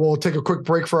 We'll take a quick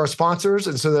break for our sponsors,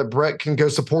 and so that Brett can go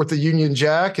support the Union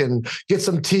Jack and get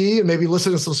some tea and maybe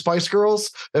listen to some Spice Girls.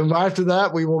 And after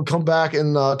that, we will come back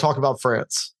and talk about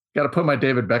France. Got to put my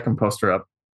David Beckham poster up.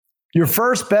 Your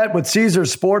first bet with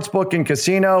Caesars Sportsbook and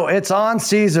Casino, it's on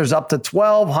Caesars up to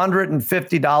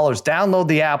 $1,250. Download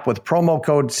the app with promo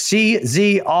code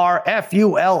CZRFULL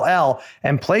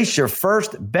and place your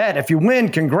first bet. If you win,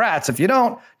 congrats. If you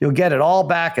don't, you'll get it all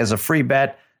back as a free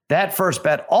bet. That first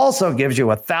bet also gives you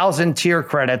 1,000 tier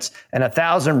credits and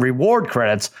 1,000 reward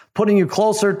credits, putting you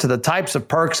closer to the types of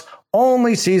perks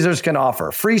only Caesars can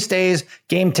offer: free stays,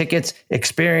 game tickets,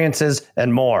 experiences,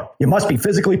 and more. You must be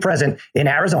physically present in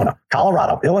Arizona,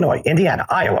 Colorado, Illinois, Indiana,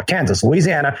 Iowa, Kansas,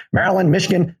 Louisiana, Maryland,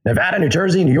 Michigan, Nevada, New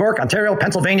Jersey, New York, Ontario,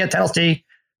 Pennsylvania, Tennessee,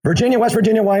 Virginia, West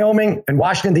Virginia, Wyoming, and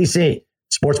Washington, D.C.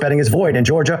 Sports betting is void in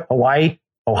Georgia, Hawaii,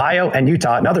 Ohio, and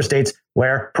Utah, and other states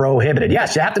where prohibited.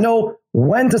 Yes, you have to know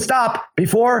when to stop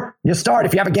before you start.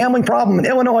 If you have a gambling problem in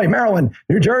Illinois, Maryland,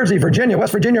 New Jersey, Virginia,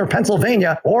 West Virginia, or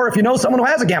Pennsylvania, or if you know someone who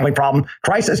has a gambling problem,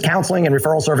 crisis counseling and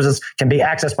referral services can be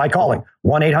accessed by calling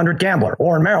 1-800-GAMBLER.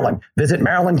 Or in Maryland, visit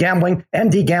Maryland Gambling,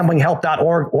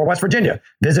 mdgamblinghelp.org, or West Virginia,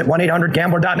 visit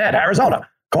 1-800-GAMBLER.net. Arizona,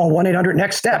 call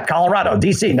 1-800-NEXT-STEP. Colorado,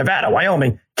 D.C., Nevada,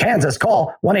 Wyoming, Kansas,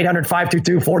 call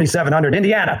 1-800-522-4700.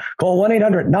 Indiana, call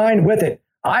 1-800-9-WITH-IT.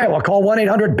 Iowa, call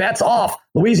 1-800-BETS-OFF.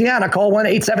 Louisiana, call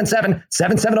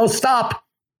 1-877-770-STOP.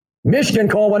 Michigan,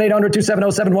 call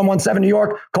 1-800-270-7117. New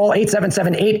York, call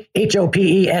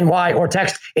 877-8-HOPENY or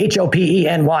text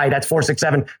HOPENY. That's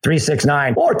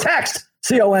 467-369. Or text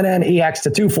CONNEX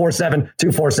to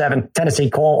 247-247.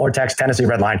 Tennessee, call or text Tennessee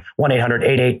Red Line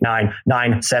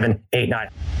 1-800-889-9789.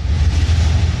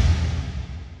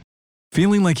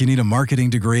 Feeling like you need a marketing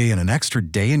degree and an extra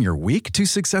day in your week to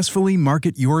successfully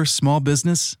market your small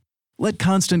business? Let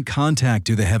Constant Contact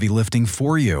do the heavy lifting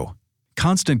for you.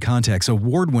 Constant Contact's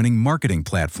award-winning marketing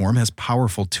platform has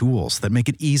powerful tools that make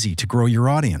it easy to grow your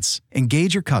audience,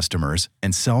 engage your customers,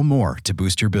 and sell more to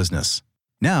boost your business.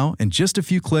 Now, in just a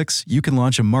few clicks, you can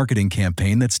launch a marketing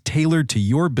campaign that's tailored to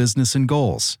your business and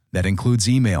goals. That includes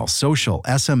email, social,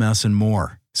 SMS, and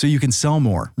more. So you can sell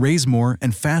more, raise more,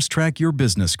 and fast-track your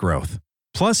business growth.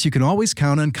 Plus, you can always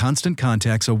count on Constant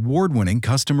Contact's award-winning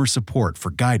customer support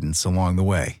for guidance along the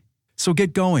way. So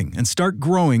get going and start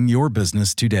growing your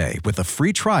business today with a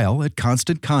free trial at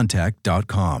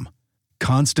ConstantContact.com.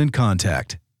 Constant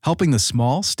Contact, helping the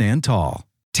small stand tall.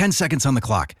 10 seconds on the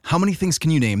clock. How many things can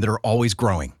you name that are always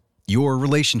growing? Your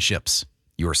relationships,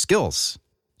 your skills,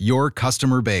 your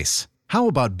customer base. How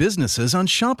about businesses on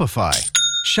Shopify?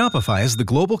 Shopify is the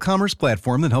global commerce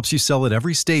platform that helps you sell at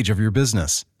every stage of your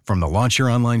business. From the launch your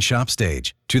online shop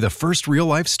stage, to the first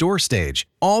real-life store stage,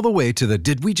 all the way to the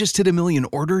did we just hit a million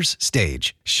orders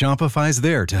stage, Shopify's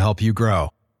there to help you grow.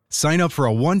 Sign up for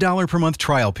a $1 per month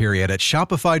trial period at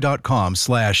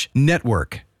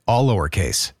shopify.com/network, all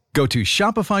lowercase. Go to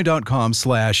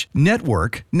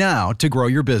shopify.com/network now to grow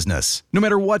your business, no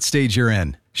matter what stage you're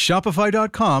in.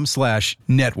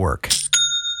 Shopify.com/network.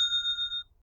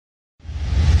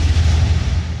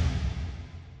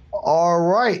 All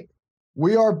right.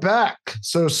 We are back.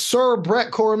 So, Sir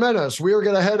Brett Coromenos, we are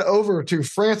going to head over to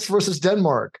France versus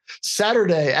Denmark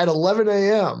Saturday at 11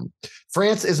 a.m.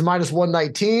 France is minus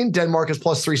 119. Denmark is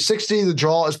plus 360. The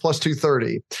draw is plus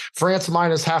 230. France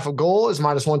minus half a goal is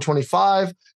minus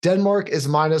 125. Denmark is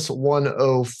minus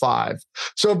 105.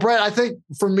 So, Brett, I think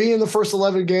for me in the first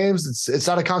 11 games, it's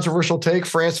not a controversial take.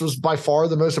 France was by far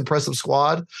the most impressive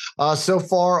squad. So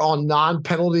far on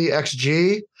non-penalty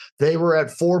XG, they were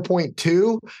at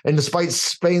 4.2, and despite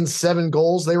Spain's 7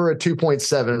 goals, they were at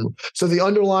 2.7. So the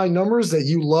underlying numbers that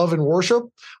you love and worship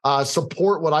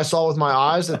support what I saw with my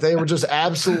eyes, that they were just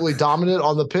absolutely dominant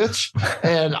on the pitch,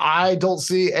 and I don't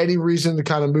see any reason to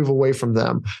kind of move away from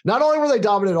them. Not only were they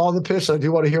dominant on the pitch, I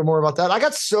do want to hear more about that. I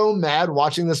got so mad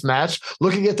watching this match,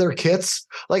 looking at their kits.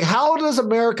 Like, how does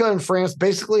America and France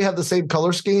basically have the same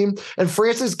color scheme, and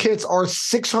France's kits are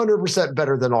 600%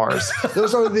 better than ours?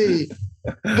 Those are the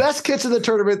best kits in the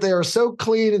tournament. They are so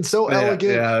clean and so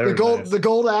elegant. The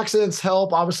gold accents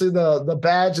help. Obviously, the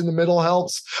badge in the middle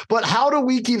helps. But how do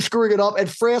we keep screwing it up? And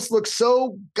France looks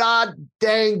so god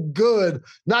dang good,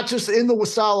 not just in the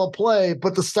style of play,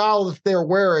 but the style that they're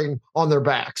wearing on their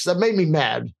backs. That made me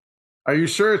mad. Are you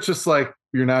sure it's just like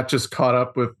you're not just caught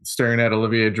up with staring at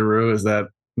Olivier Giroud? Is that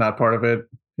not part of it?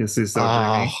 You see, so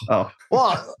dreamy. Oh,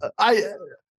 well,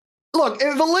 Look,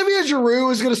 if Olivier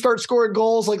Giroud is going to start scoring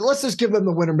goals, like, let's just give them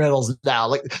the winter medals now.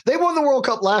 Like, they won the World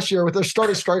Cup last year with their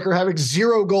starting striker having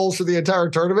 0 goals for the entire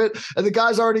tournament, and the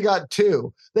guy's already got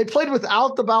 2. They played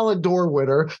without the Ballon d'Or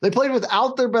winner. They played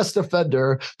without their best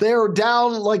defender. They are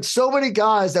down like so many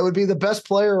guys that would be the best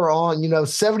player on,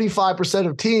 75%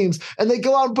 of teams, and they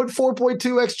go out and put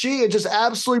 4.2 XG and just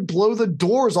absolutely blow the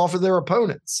doors off of their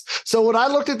opponents. So when I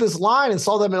looked at this line and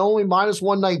saw them at only minus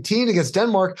 119 against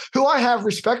Denmark, who I have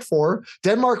respect for,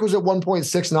 Denmark was at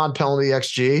 1.6 non-penalty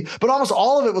XG, but almost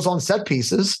all of it was on set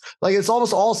pieces. Like, it's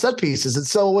almost all set pieces. And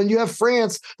so when you have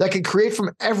France that can create from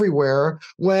everywhere,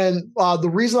 when the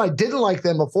reason I didn't like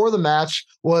them before the match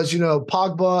was,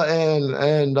 Pogba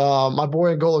and my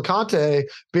boy N'Golo Kante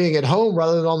being at home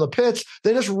rather than on the pitch,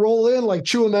 they just roll in like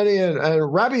Tchouaméni and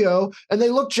Rabiot, and they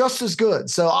look just as good.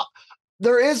 So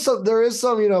there is some,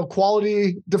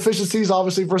 quality deficiencies,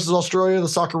 obviously, versus Australia. The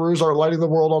Socceroos are lighting the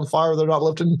world on fire. They're not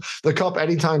lifting the cup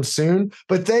anytime soon,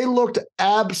 but they looked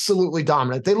absolutely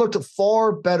dominant. They looked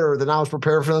far better than I was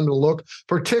prepared for them to look,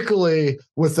 particularly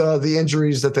with the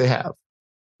injuries that they have.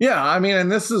 Yeah, I mean,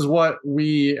 and this is what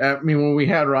when we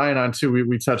had Ryan on too,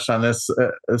 we touched on this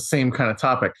same kind of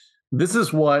topic. This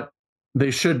is what they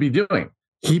should be doing.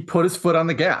 He put his foot on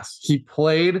the gas. He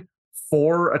played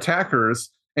 4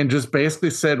 attackers and just basically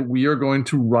said, we are going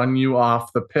to run you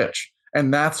off the pitch.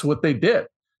 And that's what they did.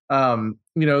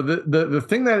 The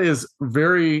thing that is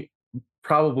very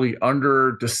probably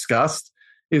under discussed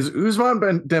is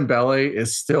Ousmane Dembele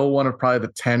is still one of probably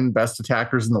the 10 best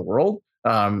attackers in the world.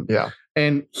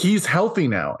 And he's healthy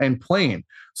now and playing.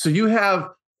 So you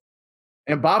have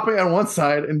Mbappe on one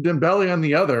side and Dembele on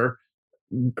the other.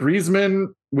 Griezmann,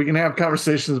 we can have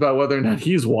conversations about whether or not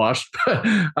he's washed.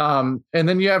 And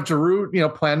then you have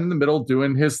Giroud, playing in the middle,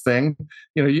 doing his thing.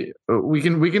 We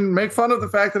can make fun of the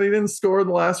fact that he didn't score in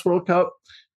the last World Cup,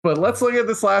 but let's look at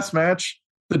this last match.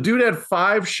 The dude had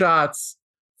 5 shots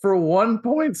for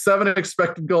 1.7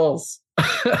 expected goals.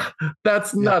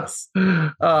 That's nuts.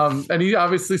 And he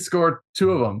obviously scored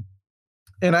 2 of them.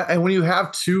 And when you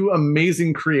have 2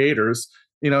 amazing creators,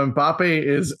 Mbappe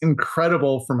is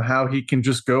incredible from how he can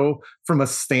just go from a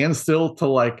standstill to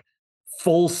like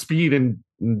full speed in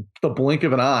the blink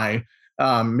of an eye,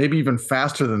 maybe even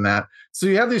faster than that. So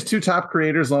you have these 2 top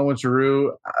creators along with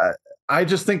Giroud. I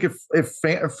just think if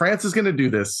France is going to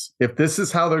do this, if this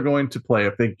is how they're going to play,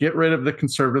 if they get rid of the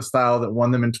conservative style that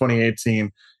won them in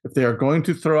 2018, if they are going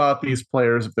to throw out these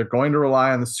players, if they're going to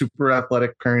rely on the super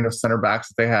athletic pairing of center backs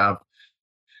that they have,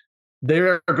 they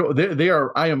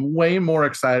are. I am way more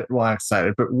excited. Well, not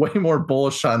excited, but way more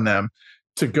bullish on them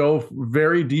to go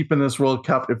very deep in this World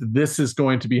Cup if this is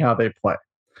going to be how they play.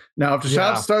 Now, if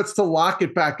Deschamps starts to lock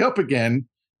it back up again,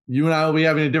 you and I will be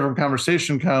having a different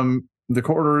conversation come the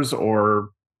quarters or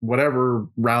whatever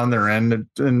round they're in,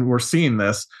 and we're seeing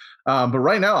this. But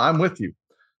right now, I'm with you.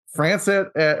 France at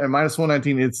minus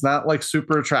 119, it's not like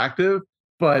super attractive,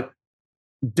 but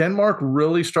Denmark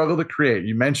really struggled to create.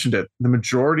 You mentioned it. The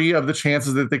majority of the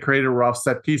chances that they created were off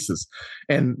set pieces.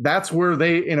 And that's where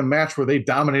in a match where they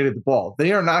dominated the ball,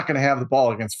 they are not going to have the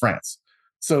ball against France.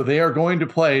 So they are going to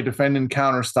play defend and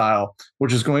counter style,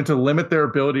 which is going to limit their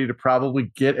ability to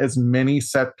probably get as many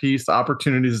set piece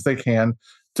opportunities as they can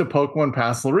to poke one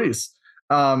past Lloris.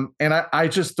 And I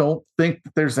just don't think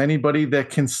that there's anybody that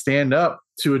can stand up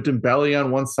to a Dembele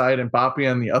on one side and Mbappe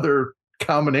on the other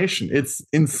combination. It's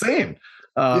insane.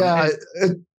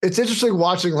 It's interesting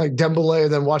watching like Dembele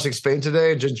and then watching Spain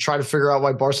today and just try to figure out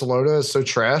why Barcelona is so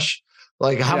trash.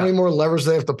 Like how many more levers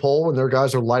they have to pull when their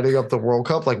guys are lighting up the World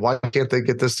Cup? Like why can't they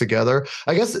get this together?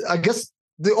 I guess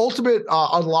the ultimate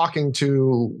unlocking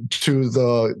to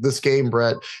this game,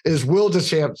 Brett, is will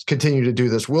Deschamps continue to do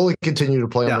this? Will he continue to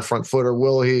play on the front foot, or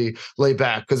will he lay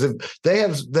back? Because if they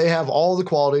have all the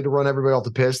quality to run everybody off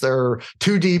the pitch, they're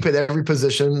too deep at every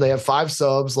position. They have 5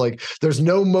 subs. Like there's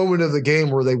no moment of the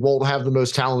game where they won't have the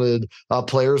most talented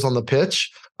players on the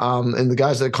pitch. And the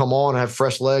guys that come on have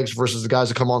fresh legs versus the guys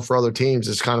that come on for other teams.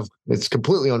 It's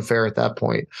completely unfair at that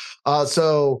point.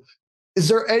 So is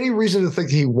there any reason to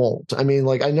think he won't? I mean,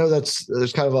 like, I know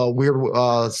there's kind of a weird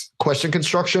question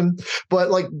construction, but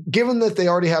like, given that they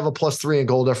already have a +3 in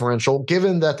goal differential,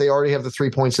 given that they already have the 3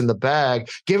 points in the bag,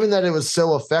 given that it was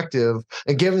so effective,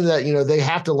 and given that, they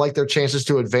have to like their chances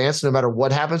to advance no matter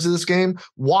what happens in this game,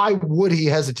 why would he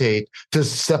hesitate to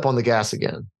step on the gas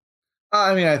again?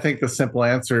 I mean, I think the simple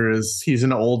answer is he's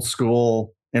an old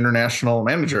school international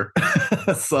manager.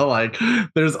 So like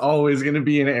there's always going to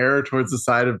be an error towards the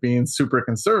side of being super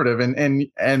conservative.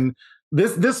 And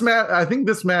this match, I think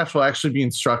this match will actually be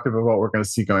instructive of what we're going to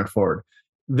see going forward.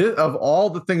 Of all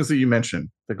the things that you mentioned,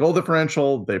 the goal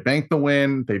differential, they bank the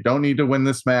win. They don't need to win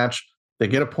this match. They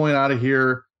get a point out of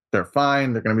here. They're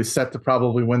fine. They're going to be set to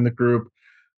probably win the group.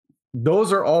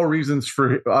 Those are all reasons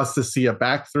for us to see a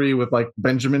back 3 with like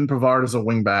Benjamin Pavard as a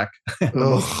wing back, the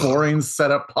most boring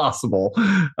setup possible.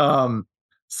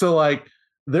 So like,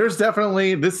 there's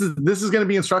definitely this is going to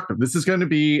be instructive. This is going to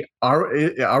be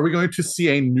are we going to see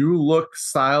a new look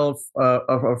style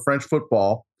of French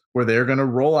football where they're going to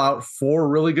roll out 4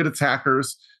 really good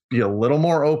attackers, be a little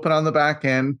more open on the back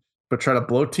end, but try to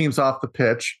blow teams off the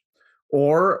pitch?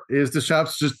 Or is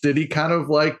Deschamps did he kind of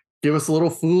like give us a little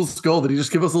fool's gold? Did he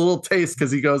just give us a little taste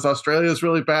because he goes, Australia is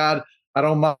really bad, I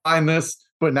don't mind this,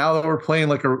 but now that we're playing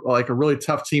like a really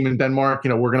tough team in Denmark,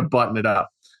 we're going to button it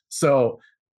up. So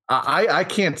I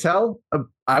can't tell.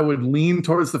 I would lean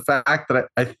towards the fact that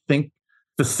I think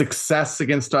the success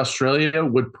against Australia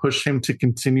would push him to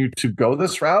continue to go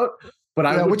this route, but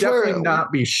I would definitely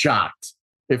not be shocked.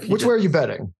 Which way are you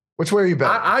betting?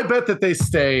 I bet that they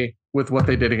stay with what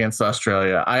they did against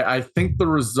Australia. I think the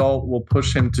result will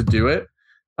push him to do it.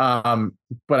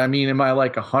 But I mean, am I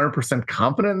like 100%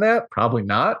 confident in that? Probably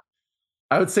not.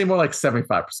 I would say more like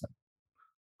 75%.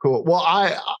 Cool.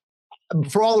 Well,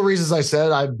 for all the reasons I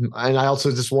said, I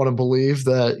also just want to believe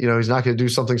that, he's not going to do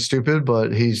something stupid,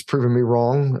 but he's proven me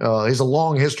wrong. He has a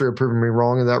long history of proving me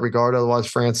wrong in that regard. Otherwise,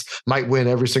 France might win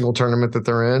every single tournament that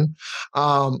they're in.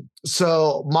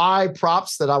 So my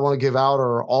props that I want to give out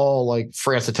are all like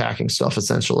France attacking stuff,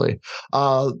 essentially.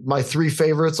 My 3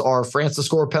 favorites are France to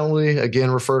score a penalty.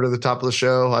 Again, refer to the top of the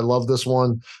show. I love this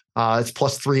one. It's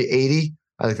 +380.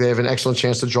 I think they have an excellent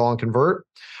chance to draw and convert.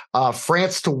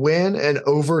 France to win and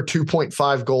over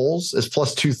 2.5 goals is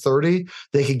 +230.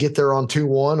 They could get there on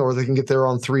 2-1 or they can get there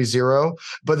on 3-0.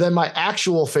 But then my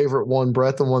actual favorite one,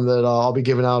 Brett, the one that I'll be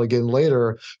giving out again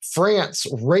later, France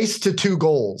race to 2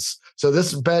 goals. So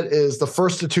this bet is the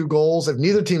first to 2 goals. If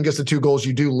neither team gets to 2 goals,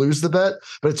 you do lose the bet.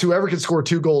 But it's whoever can score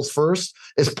 2 goals first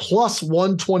is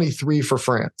 +123 for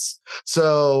France.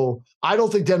 So I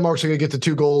don't think Denmark's going to get to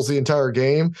 2 goals the entire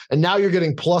game. And now you're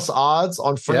getting plus odds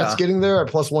on France getting there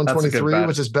at +123,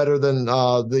 which is better than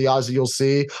the odds that you'll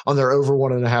see on their over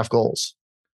 1.5 goals.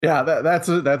 Yeah, that's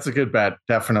a good bet.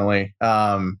 Definitely.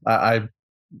 I want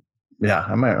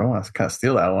to kind of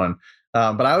steal that one.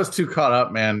 But I was too caught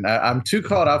up, man. I'm too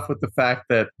caught up with the fact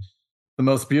that the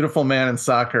most beautiful man in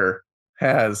soccer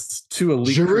has 2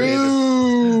 elite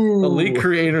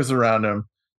creators around him.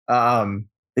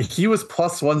 He was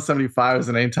 +175 as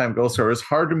an anytime goal scorer. It's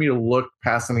hard for me to look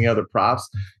past any other props.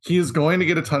 He is going to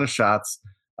get a ton of shots.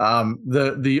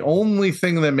 The only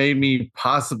thing that made me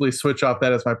possibly switch off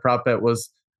that as my prop bet was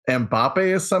Mbappe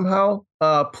is somehow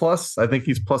plus. I think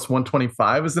he's plus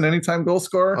 125 as an anytime goal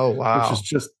scorer. Oh, wow. Which is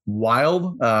just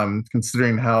wild,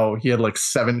 considering how he had like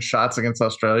 7 shots against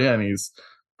Australia, and he's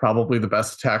probably the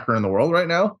best attacker in the world right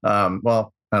now.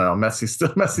 Well, I don't know.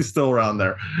 Messi's still around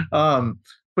there.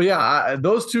 But yeah,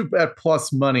 those two at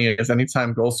plus money as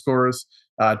anytime goal scorers.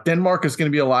 Denmark is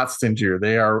going to be a lot stingier.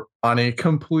 They are on a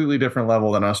completely different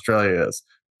level than Australia is,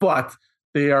 but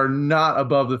they are not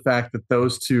above the fact that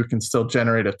those two can still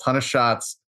generate a ton of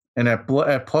shots. And at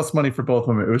plus money for both of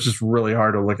them, it was just really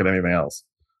hard to look at anything else.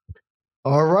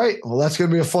 All right. Well, that's going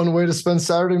to be a fun way to spend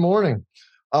Saturday morning.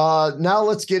 Now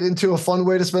let's get into a fun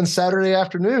way to spend Saturday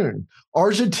afternoon.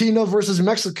 Argentina versus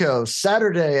Mexico,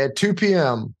 Saturday at 2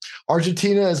 p.m.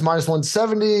 Argentina is minus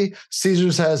 170.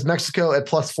 Caesars has Mexico at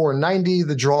plus 490.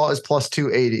 The draw is plus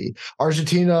 280.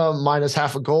 Argentina minus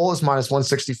half a goal is minus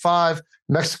 165.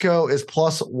 Mexico is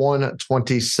plus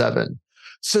 127.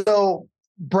 So,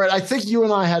 Brett, I think you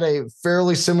and I had a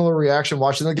fairly similar reaction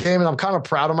watching the game, and I'm kind of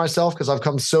proud of myself because I've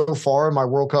come so far in my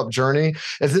World Cup journey.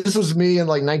 If this was me in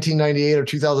like 1998 or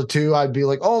 2002, I'd be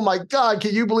like, oh my God,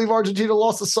 can you believe Argentina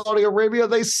lost to Saudi Arabia?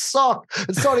 They suck.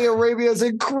 And Saudi Arabia is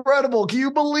incredible. Can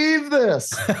you believe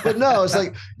this? But no, it's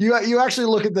like you actually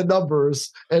look at the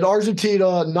numbers, and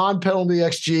Argentina non-penalty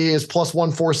XG is plus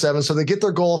 147. So they get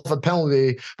their goal off a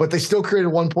penalty, but they still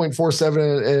created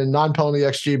 1.47 in non-penalty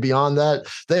XG beyond that.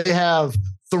 They have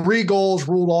 3 goals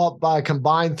ruled off by a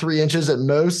combined 3 inches at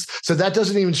most. So that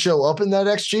doesn't even show up in that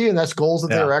XG. And that's goals that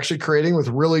they're actually creating with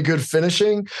really good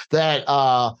finishing that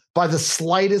by the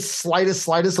slightest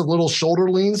of little shoulder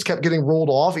leans kept getting ruled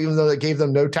off, even though that gave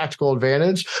them no tactical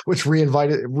advantage, which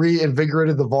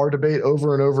reinvigorated the VAR debate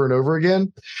over and over and over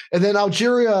again. And then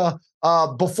Algeria,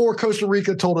 before Costa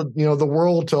Rica told the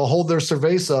world to hold their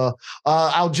cerveza,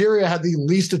 Algeria had the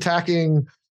least attacking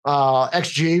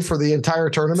XG for the entire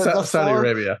tournament. Saudi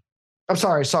Arabia. I'm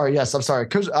sorry. Yes, I'm sorry.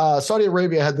 Saudi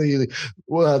Arabia had the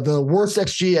worst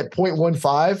XG at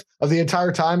 0.15 of the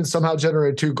entire time and somehow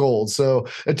generated 2 goals. So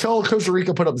until Costa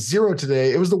Rica put up 0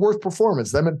 today, it was the worst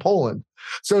performance, them in Poland.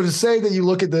 So to say that you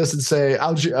look at this and say,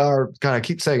 I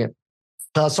keep saying it.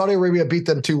 Saudi Arabia beat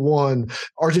them 2-1.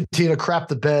 Argentina crapped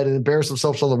the bed and embarrassed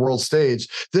themselves on the world stage.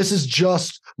 This is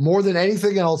just more than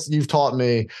anything else you've taught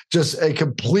me, just a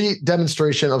complete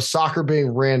demonstration of soccer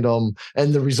being random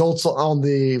and the results on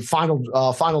the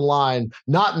final line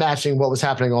not matching what was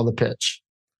happening on the pitch.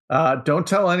 Don't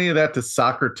tell any of that to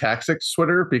Soccer Tactics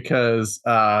Twitter because,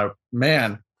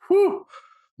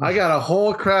 I got a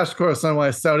whole crash course on why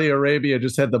Saudi Arabia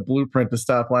just had the blueprint to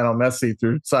stop Lionel Messi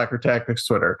through Soccer Tactics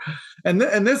Twitter. And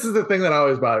this is the thing that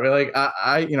always bothered me. Like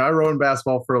I wrote in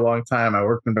basketball for a long time. I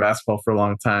worked in basketball for a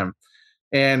long time.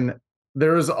 And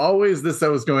there was always this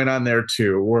that was going on there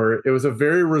too, where it was a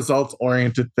very results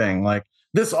oriented thing. Like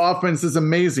this offense is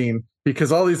amazing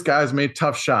because all these guys made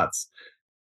tough shots.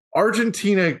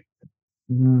 Argentina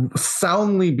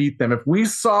soundly beat them. If we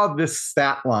saw this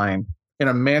stat line in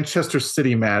a Manchester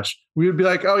City match, we would be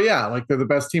like, oh yeah, like they're the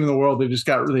best team in the world. They just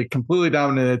got really completely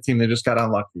dominated the team. They just got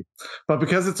unlucky. But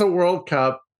because it's a World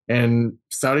Cup and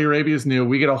Saudi Arabia is new,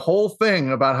 we get a whole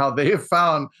thing about how they have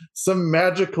found some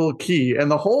magical key. And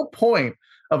the whole point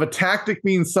of a tactic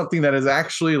means something that is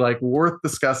actually like worth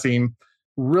discussing,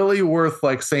 really worth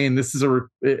like saying this is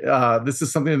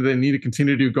something that they need to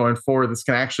continue to do going forward. This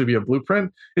can actually be a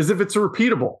blueprint is if it's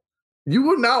repeatable. You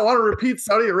would not want to repeat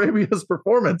Saudi Arabia's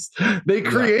performance. They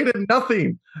created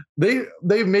nothing. They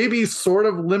maybe sort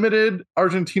of limited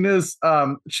Argentina's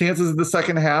chances in the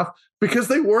second half because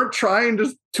they weren't trying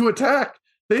to attack.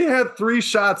 They had 3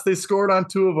 shots. They scored on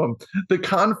 2 of them. The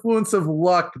confluence of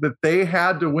luck that they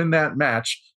had to win that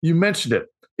match, you mentioned it.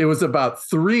 It was about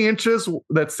 3 inches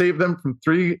that saved them from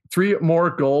three more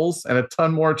goals and a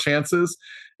ton more chances.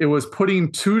 It was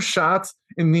putting 2 shots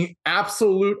in the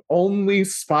absolute only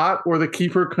spot where the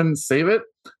keeper couldn't save it.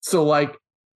 So like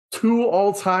 2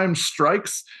 all-time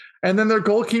strikes, and then their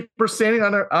goalkeeper standing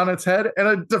on its head and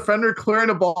a defender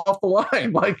clearing a ball off the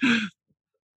line. Like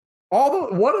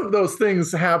one of those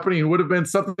things happening would have been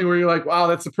something where you're like, wow,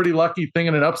 that's a pretty lucky thing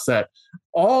in an upset.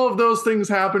 All of those things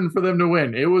happened for them to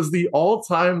win. It was the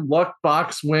all-time luck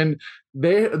box win.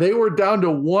 They were down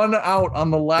to 1 out on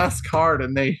the last card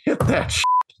and they hit that shit.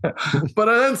 But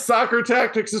then Soccer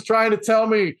Tactics is trying to tell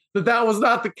me that was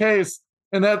not the case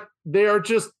and that they are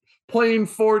just playing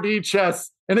 4D chess.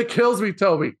 And it kills me,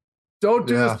 Toby. Don't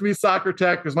do this to me, Soccer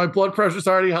Tactics. My blood pressure's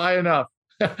already high enough.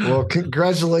 Well,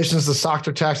 congratulations to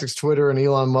Soccer Tactics Twitter and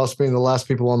Elon Musk being the last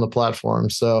people on the platform.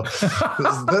 So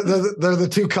they're the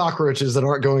two cockroaches that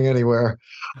aren't going anywhere.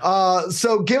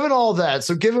 So given all that,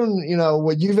 given,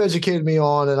 what you've educated me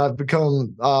on, and I've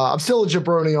become, I'm still a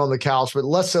jabroni on the couch, but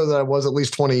less so than I was at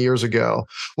least 20 years ago.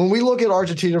 When we look at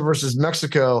Argentina versus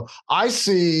Mexico, I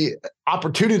see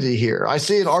opportunity here. I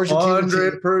see an Argentina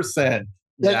 100%.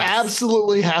 That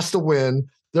absolutely has to win.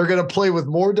 They're going to play with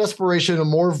more desperation and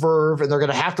more verve, and they're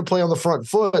going to have to play on the front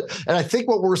foot. And I think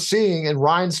what we're seeing, and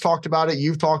Ryan's talked about it,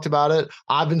 you've talked about it,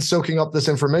 I've been soaking up this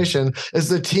information, is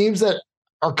the teams that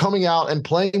are coming out and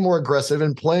playing more aggressive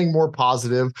and playing more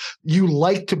positive, you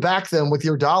like to back them with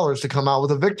your dollars to come out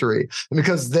with a victory. And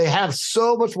because they have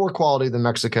so much more quality than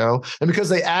Mexico, and because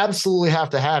they absolutely have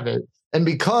to have it, and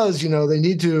because, they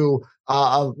need to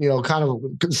kind of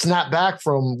snap back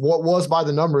from what was by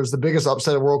the numbers the biggest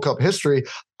upset of World Cup history.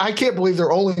 I can't believe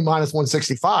they're only minus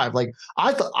 165. Like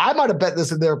I thought I might have bet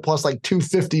this in there plus like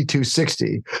 250,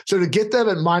 260. So to get them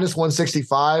at minus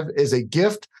 165 is a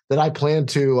gift that I plan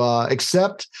to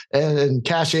accept and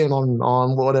cash in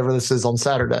on whatever this is on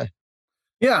Saturday.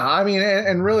 Yeah, I mean,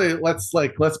 and really, let's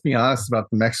be honest about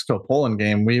the Mexico-Poland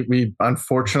game. We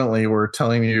unfortunately were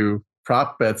telling you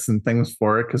prop bets and things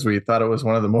for it because we thought it was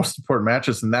one of the most important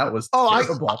matches, and that was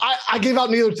terrible. I gave out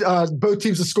both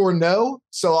teams to score no,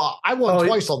 so I won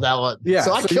twice on that one. Yeah,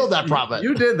 so I killed that prop bet.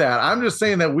 You did that. I'm just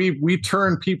saying that we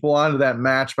turned people onto that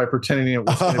match by pretending it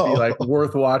was going to be like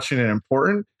worth watching and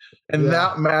important, and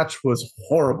that match was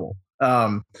horrible.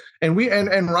 And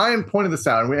Ryan pointed this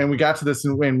out, and we got to this,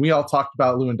 and we all talked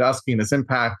about Lewandowski and his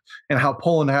impact, and how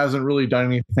Poland hasn't really done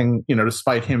anything,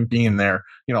 despite him being there.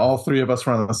 All three of us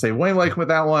were on the same wavelength with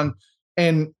that one,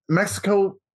 and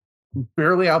Mexico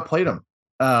barely outplayed him.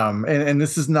 And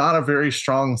this is not a very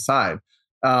strong side.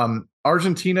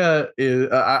 Argentina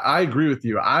is. I agree with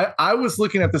you. I was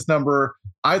looking at this number.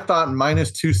 I thought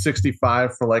minus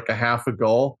 265 for like a half a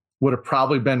goal would have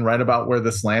probably been right about where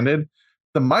this landed.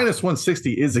 The minus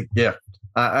 160 is a gift.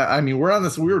 I mean, we were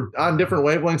on different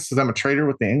wavelengths because I'm a trader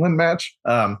with the England match.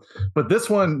 But this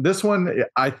one,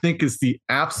 I think is the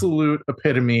absolute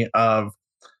epitome of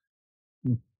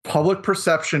public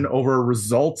perception over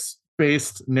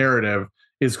results-based narrative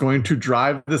is going to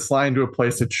drive this line to a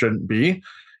place it shouldn't be.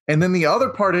 And then the other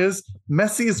part is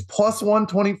Messi is plus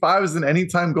 125 as an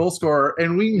anytime goal scorer.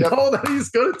 And we know that he's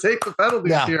going to take the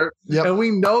penalties here. Yep. And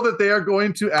we know that they are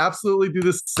going to absolutely do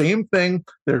the same thing.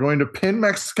 They're going to pin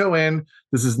Mexico in.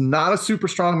 This is not a super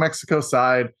strong Mexico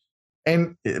side.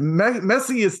 And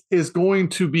Messi is going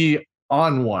to be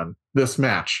on one this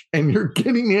match. And you're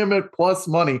getting him at plus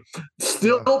money.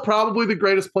 Still probably the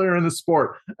greatest player in the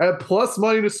sport. At plus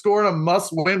money to score in a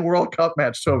must-win World Cup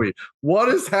match, Toby. What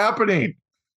is happening?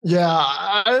 Yeah,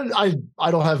 I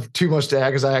don't have too much to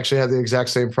add because I actually had the exact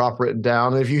same prop written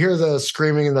down. And if you hear the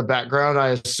screaming in the background, I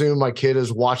assume my kid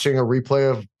is watching a replay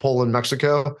of Poland,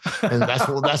 Mexico, and that's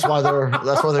why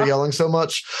they're yelling so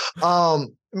much.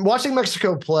 Watching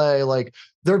Mexico play, like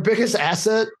their biggest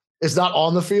asset is not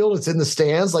on the field, it's in the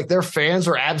stands. Like their fans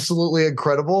are absolutely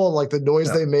incredible. Like the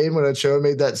noise they made when Ochoa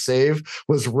made that save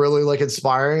was really like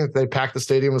inspiring. They packed the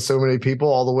stadium with so many people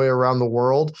all the way around the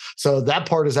world. So that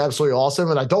part is absolutely awesome.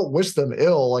 And I don't wish them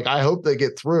ill. Like I hope they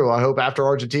get through. I hope after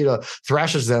Argentina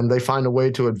thrashes them, they find a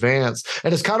way to advance.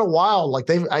 And it's kind of wild. Like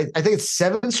I think it's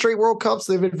 7 straight World Cups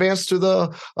they've advanced to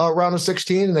the round of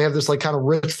 16. And they have this like kind of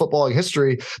rich footballing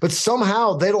history, but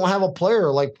somehow they don't have a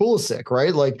player like Pulisic,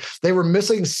 right? Like they were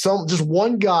missing just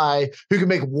one guy who could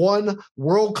make one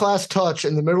world-class touch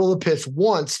in the middle of the pitch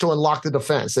once to unlock the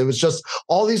defense. It was just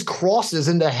all these crosses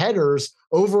into headers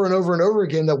over and over and over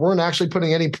again that weren't actually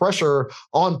putting any pressure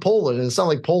on Poland. And it's not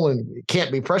like Poland can't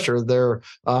be pressured. They're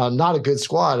not a good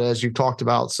squad, as you've talked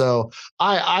about. So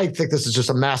I think this is just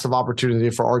a massive opportunity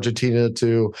for Argentina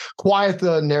to quiet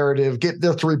the narrative, get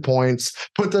their 3 points,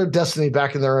 put their destiny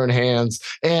back in their own hands.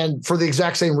 And for the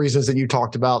exact same reasons that you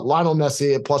talked about, Lionel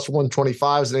Messi at plus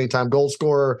 125 as an anytime goal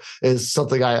scorer is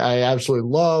something I absolutely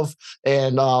love.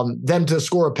 And them to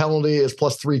score a penalty is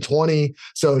plus 320.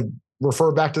 So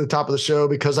refer back to the top of the show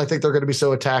because I think they're going to be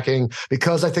so attacking,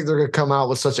 because I think they're going to come out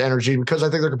with such energy, because I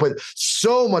think they're going to put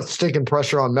so much stinking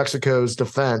pressure on Mexico's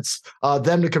defense.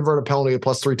 Them to convert a penalty at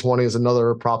plus 320 is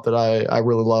another prop that I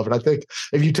really love. And I think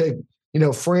if you take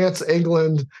France,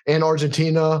 England, and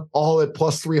Argentina all at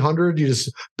plus 300. You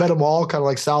just bet them all, kind of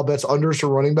like Sal bets unders for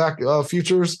running back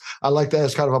futures. I like that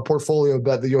as kind of a portfolio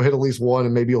bet that you'll hit at least one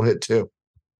and maybe you'll hit two.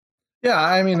 Yeah,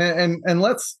 I mean, and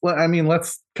let's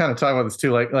kind of talk about this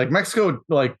too. Like Mexico,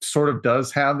 like sort of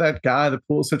does have that guy, the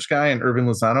Pulisic guy, and Irving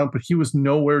Lozano, but he was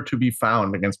nowhere to be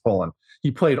found against Poland.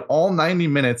 He played all 90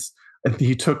 minutes. And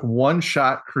he took one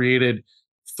shot, created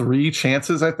 3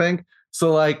 chances, I think.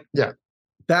 So like, yeah,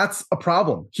 that's a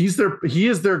problem. He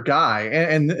is their guy.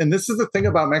 And this is the thing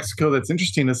about Mexico that's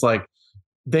interesting is like,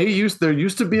 there used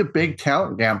to be a big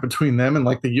talent gap between them and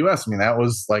like the US. I mean, that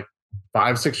was like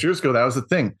 5-6 years ago. That was the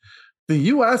thing. The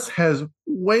US has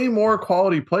way more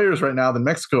quality players right now than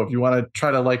Mexico. If you want to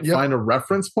try to like find a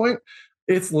reference point,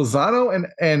 it's Lozano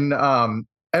and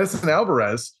Edison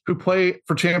Alvarez who play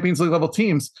for Champions League level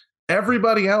teams.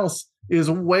 Everybody else is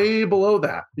way below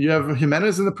that. You have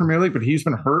Jimenez in the Premier League, but he's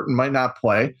been hurt and might not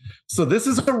play. So this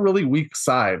is a really weak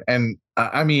side. And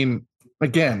I mean,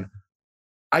 again,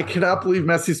 I cannot believe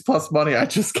Messi's plus money. I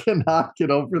just cannot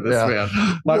get over this, man.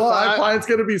 My 5 line's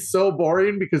going to be so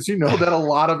boring because you know that a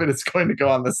lot of it is going to go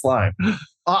on this line.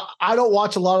 I don't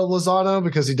watch a lot of Lozano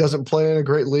because he doesn't play in a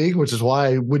great league, which is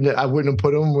why I wouldn't have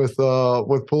put him with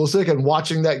Pulisic. And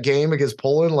watching that game against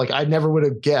Poland, like I never would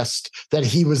have guessed that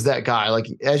he was that guy. Like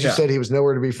as you said, he was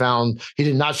nowhere to be found. He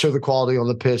did not show the quality on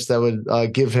the pitch that would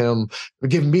give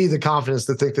me the confidence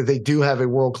to think that they do have a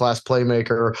world-class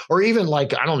playmaker, or even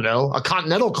like I don't know, a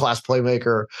continental class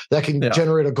playmaker that can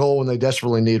generate a goal when they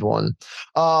desperately need one.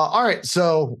 All right,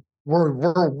 so.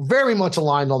 We're very much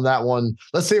aligned on that one.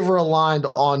 Let's see if we're aligned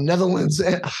on Netherlands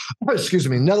and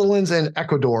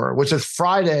Ecuador, which is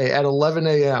Friday at 11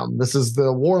 a.m. This is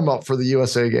the warm-up for the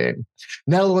USA game.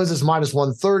 Netherlands is minus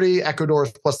 130. Ecuador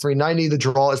is plus 390. The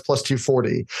draw is plus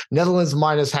 240. Netherlands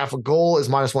minus half a goal is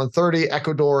minus 130.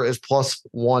 Ecuador is plus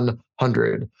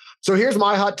 100. So here's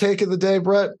my hot take of the day,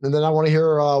 Brett, and then I want to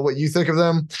hear what you think of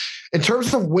them. In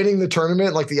terms of winning the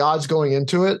tournament, like the odds going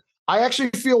into it, I actually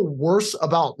feel worse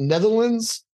about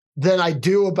Netherlands than I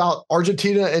do about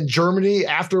Argentina and Germany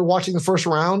after watching the first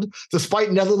round,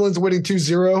 despite Netherlands winning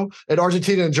 2-0 and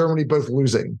Argentina and Germany both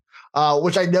losing,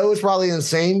 which I know is probably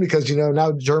insane because, you know,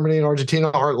 now Germany and Argentina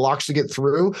aren't locks to get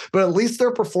through, but at least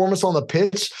their performance on the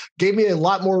pitch gave me a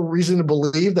lot more reason to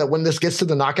believe that when this gets to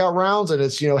the knockout rounds and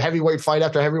it's, you know, heavyweight fight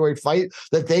after heavyweight fight,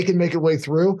 that they can make it way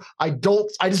through. I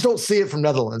just don't see it from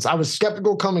Netherlands. I was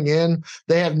skeptical coming in.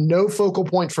 They have no focal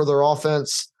point for their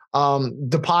offense.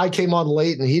 Depay came on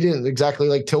late and he didn't exactly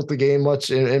like tilt the game much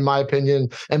in my opinion.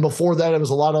 And before that, it was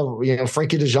a lot of, you know,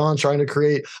 Frankie de Jong trying to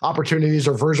create opportunities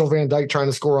or Virgil van Dijk trying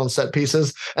to score on set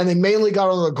pieces. And they mainly got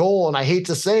on the goal. And I hate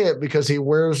to say it because he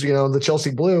wears, you know, the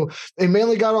Chelsea blue. They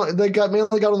mainly got on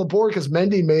the board because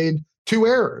Mendy made 2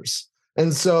 errors.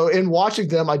 And so in watching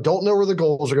them, I don't know where the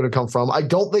goals are going to come from. I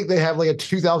don't think they have like a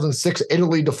 2006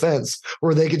 Italy defense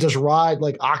where they could just ride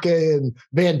like Ake and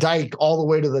Van Dijk all the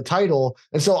way to the title.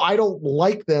 And so I don't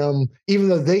like them, even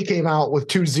though they came out with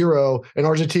 2-0 and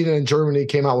Argentina and Germany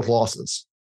came out with losses.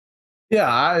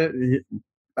 Yeah,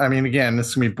 I mean, again, this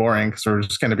is going to be boring because we're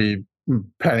just going to be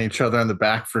patting each other on the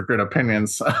back for good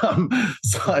opinions.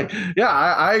 So like, yeah,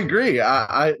 I agree.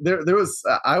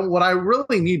 What I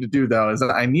really need to do though, is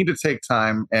that I need to take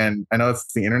time, and I know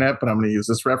it's the internet, but I'm going to use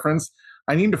this reference.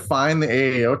 I need to find the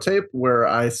AAO tape where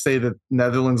I say that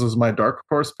Netherlands was my dark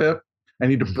horse pick. I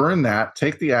need to burn that,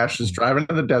 take the ashes, drive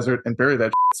into the desert, and bury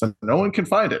that so no one can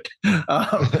find it.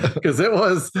 Because it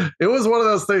was one of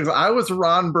those things. I was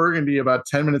Ron Burgundy about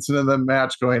 10 minutes into the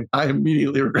match going, I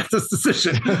immediately regret this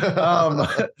decision.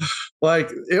 Like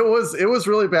it was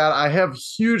really bad. I have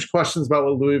huge questions about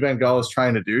what Louis van Gaal is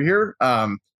trying to do here.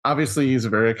 Obviously, he's a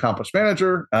very accomplished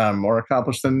manager, more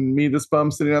accomplished than me, this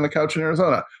bum sitting on the couch in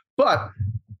Arizona. But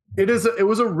it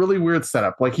was a really weird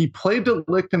setup. Like he played De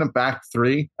Ligt in a back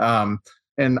 3.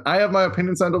 And I have my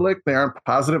opinions on De Ligt. They aren't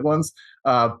positive ones.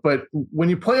 But when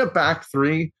you play a back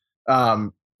 3,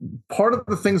 part of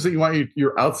the things that you want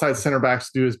your outside center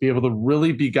backs to do is be able to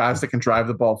really be guys that can drive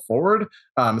the ball forward,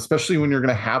 especially when you're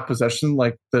going to have possession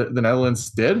like the Netherlands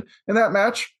did in that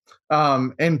match.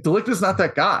 And De Ligt is not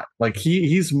that guy. Like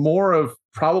he's more of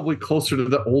probably closer to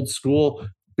the old school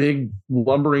big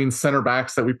lumbering center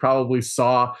backs that we probably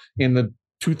saw in the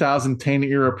 2010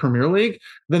 era Premier League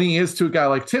than he is to a guy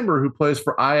like Timber who plays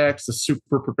for Ajax, a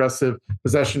super progressive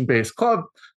possession-based club.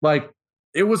 Like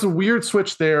it was a weird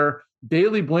switch there.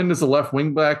 Daley Blind as a left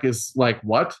wing back is like,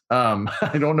 what?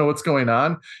 I don't know what's going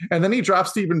on. And then he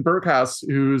drops Steven Berghuis,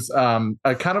 who's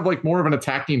a kind of like more of an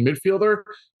attacking midfielder,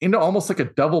 into almost like a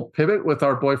double pivot with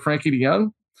our boy Frankie de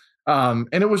Jong. And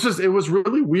it was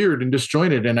really weird and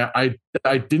disjointed. And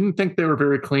I didn't think they were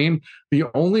very clean. The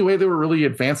only way they were really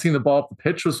advancing the ball up the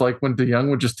pitch was like when de Jong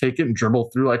would just take it and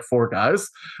dribble through like 4 guys.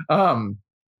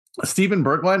 Steven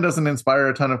Bergwijn doesn't inspire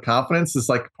a ton of confidence. It's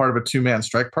like part of a 2-man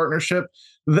strike partnership.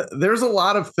 There's a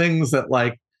lot of things that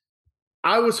like,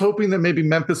 I was hoping that maybe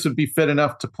Memphis would be fit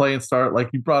enough to play and start. Like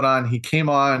you brought on, he came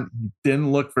on, he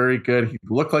didn't look very good. He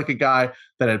looked like a guy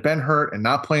that had been hurt and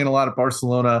not playing a lot of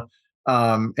Barcelona.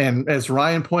 And as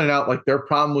Ryan pointed out, like their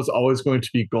problem was always going to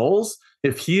be goals.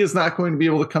 If he is not going to be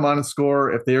able to come on and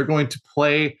score, if they are going to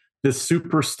play this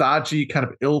super stodgy, kind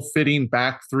of ill-fitting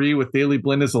back three with Daley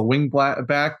Blind as a wing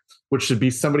back, which should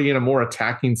be somebody in a more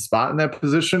attacking spot in that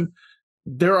position,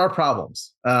 there are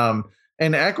problems.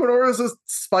 And Ecuador is a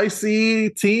spicy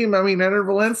team. I mean, Enter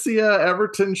Valencia,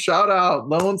 Everton, shout out,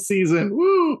 lone season,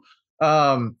 woo!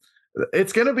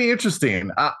 It's going to be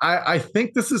interesting. I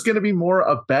think this is going to be more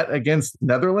a bet against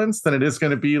Netherlands than it is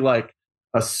going to be like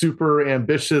a super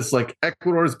ambitious, like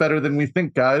Ecuador is better than we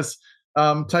think, guys,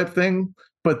 type thing.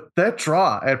 But that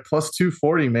draw at plus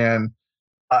 240, man,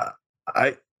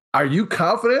 are you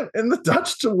confident in the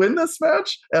Dutch to win this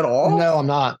match at all?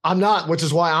 No, I'm not, which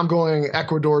is why I'm going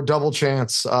Ecuador double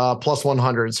chance plus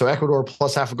 100. So Ecuador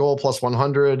plus half a goal plus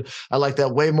 100. I like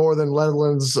that way more than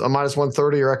Netherlands minus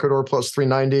 130 or Ecuador plus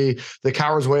 390. The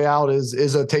Cowards way out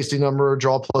is a tasty number,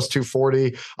 draw plus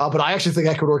 240. But I actually think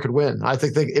Ecuador could win. I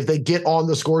think if they get on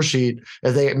the score sheet,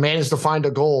 if they manage to find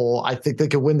a goal, I think they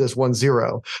could win this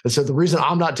 1-0. And so the reason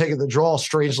I'm not taking the draw,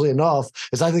 strangely enough,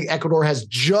 is I think Ecuador has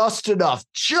just enough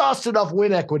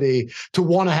win equity to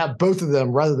want to have both of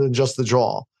them rather than just the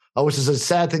draw, which is a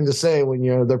sad thing to say when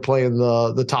they're playing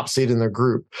the top seed in their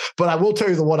group. But I will tell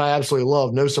you the one I absolutely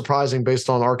love, no surprising based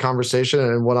on our conversation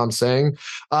and what I'm saying.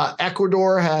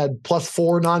 Ecuador had plus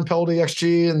 4 non-penalty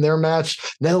XG in their match.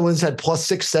 Netherlands had plus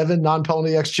 6-7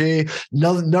 non-penalty XG.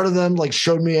 None of them like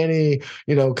showed me any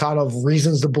kind of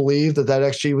reasons to believe that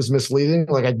XG was misleading.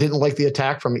 Like I didn't like the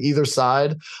attack from either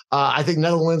side. I think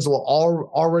Netherlands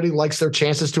already likes their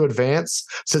chances to advance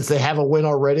since they have a win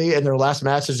already, and their last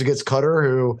match is against Qatar,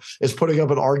 who is putting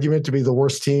up an argument to be the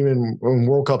worst team in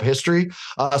World Cup history.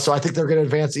 So I think they're going to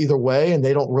advance either way, and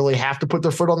they don't really have to put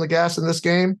their foot on the gas in this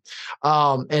game.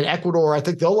 And Ecuador, I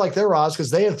think they'll like their odds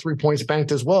because they have 3 points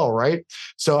banked as well, right?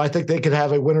 So I think they could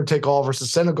have a winner-take-all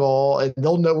versus Senegal, and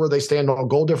they'll know where they stand on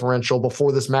goal differential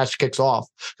before this match kicks off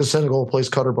because Senegal plays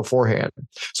Qatar beforehand.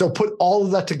 So put all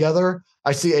of that together,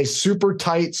 I see a super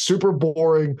tight, super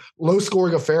boring,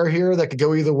 low-scoring affair here that could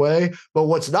go either way. But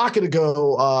what's not going to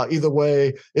go either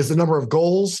way is the number of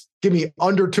goals. Give me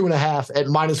under 2.5 at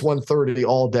minus 130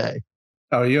 all day.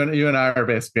 Oh, you and I are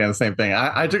basically on the same thing.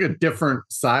 I took a different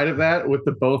side of that with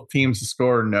the both teams to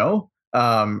score no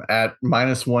at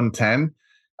minus 110.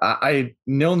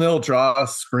 0-0 draw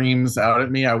screams out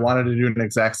at me. I wanted to do an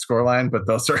exact scoreline, but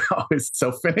those are always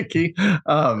so finicky.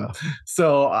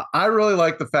 So I really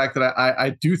like the fact that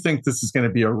I do think this is going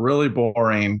to be a really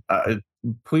boring.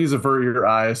 Please avert your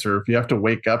eyes, or if you have to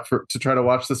wake up to try to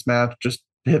watch this match, just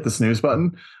hit the snooze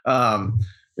button.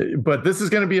 But this is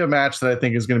going to be a match that I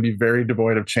think is going to be very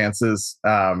devoid of chances.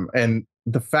 And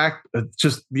the fact,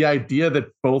 just the idea that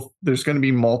there's going to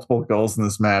be multiple goals in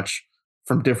this match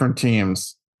from different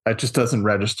teams, it just doesn't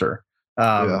register.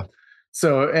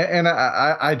 So, and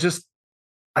I just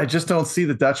don't see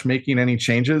the Dutch making any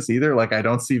changes either. Like, I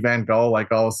don't see Van Gaal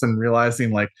like all of a sudden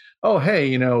realizing like, oh,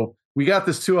 hey, we got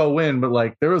this 2-0 win, but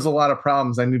like there was a lot of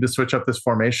problems. I need to switch up this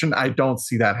formation. I don't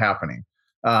see that happening.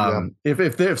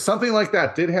 If something like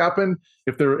that did happen,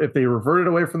 if they reverted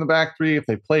away from the back three, if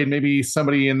they played maybe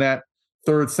somebody in that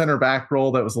third center back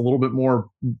role that was a little bit more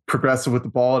progressive with the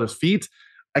ball at his feet,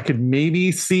 I could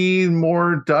maybe see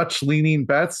more Dutch leaning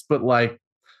bets, but like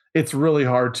it's really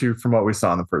hard to from what we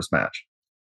saw in the first match.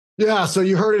 Yeah, so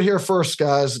you heard it here first,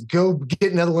 guys. Go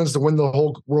get Netherlands to win the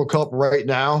whole World Cup right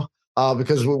now.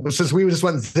 Because since we just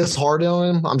went this hard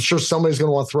on him, I'm sure somebody's going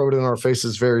to want to throw it in our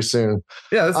faces very soon.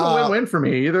 Yeah, this is a win-win for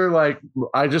me. Either like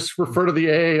I just refer to the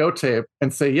AAO tape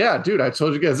and say, yeah, dude, I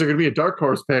told you guys they're going to be a dark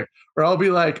horse pick. Or I'll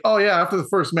be like, oh, yeah, after the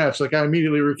first match, like I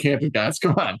immediately recanted, guys.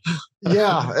 Come on.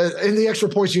 Yeah, in the extra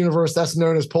points universe, that's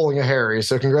known as pulling a Harry.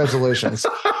 So congratulations.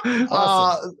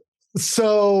 Awesome.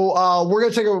 So we're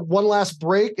going to take one last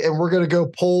break, and we're going to go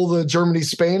pull the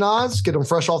Germany-Spain odds, get them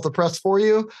fresh off the press for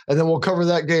you, and then we'll cover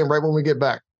that game right when we get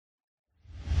back.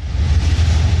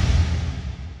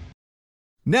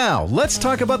 Now, let's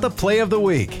talk about the play of the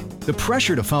week. The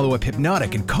pressure to follow up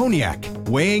Hypnotic and Cognac,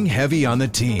 weighing heavy on the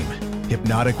team.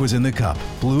 Hypnotic was in the cup,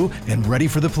 blue, and ready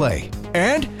for the play.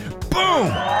 And boom!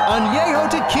 Añejo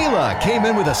Tequila came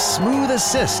in with a smooth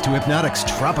assist to Hypnotic's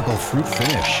tropical fruit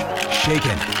finish.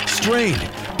 Shaken, strained,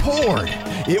 poured.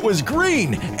 It was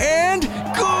green and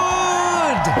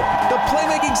good! The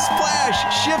playmaking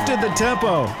splash shifted the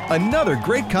tempo. Another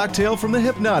great cocktail from the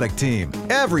Hypnotic team.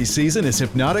 Every season is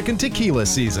Hypnotic and Tequila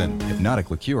season.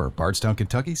 Hypnotic Liqueur, Bardstown,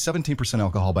 Kentucky, 17%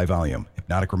 alcohol by volume.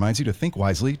 Hypnotic reminds you to think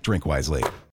wisely, drink wisely.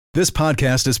 This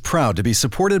podcast is proud to be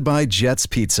supported by Jets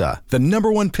Pizza, the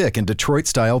 #1 pick in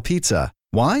Detroit-style pizza.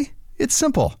 Why? It's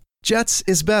simple. Jets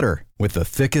is better. With the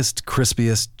thickest,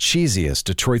 crispiest, cheesiest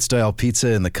Detroit-style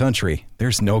pizza in the country,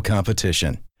 there's no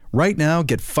competition. Right now,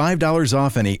 get $5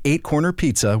 off any 8-corner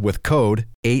pizza with code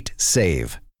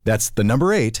 8SAVE. That's the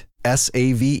number 8,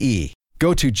 S-A-V-E.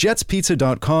 Go to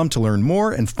jetspizza.com to learn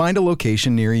more and find a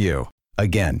location near you.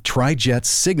 Again, try Jet's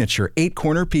signature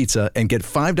 8-corner pizza and get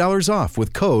 $5 off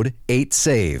with code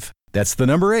 8SAVE. That's the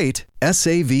number 8,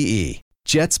 S-A-V-E.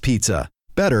 Jet's Pizza.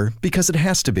 Better because it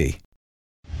has to be.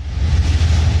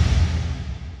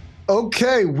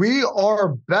 Okay, we are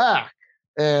back,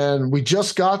 and we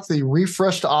just got the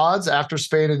refreshed odds after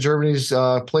Spain and Germany's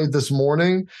played this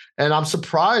morning, and I'm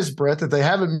surprised, Brett, that they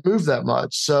haven't moved that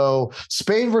much. So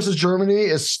Spain versus Germany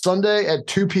is Sunday at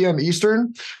 2 p.m.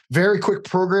 Eastern. Very quick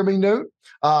programming note.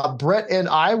 Brett and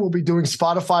I will be doing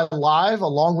Spotify Live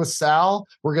along with Sal.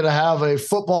 We're going to have a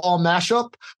football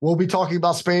mashup. We'll be talking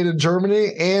about Spain and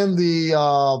Germany and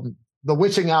the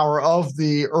witching hour of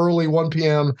the early 1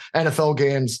 p.m. NFL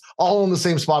games, all on the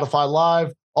same Spotify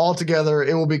Live, all together.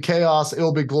 It will be chaos. It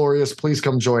will be glorious. Please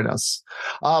come join us.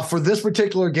 For this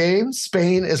particular game,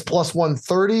 Spain is plus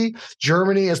 130.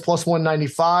 Germany is plus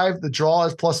 195. The draw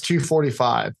is plus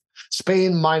 245.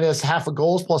 Spain minus half a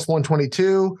goal is plus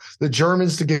 122. The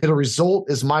Germans to get a result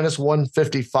is minus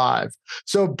 155.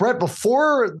 So, Brett,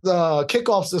 before the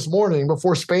kickoffs this morning,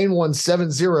 before Spain won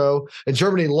 7-0 and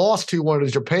Germany lost 2-1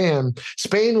 to Japan,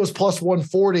 Spain was plus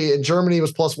 140 and Germany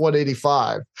was plus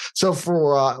 185. So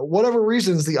for whatever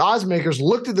reasons, the odds makers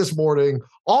looked at this morning,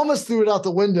 almost threw it out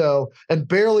the window, and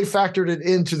barely factored it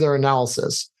into their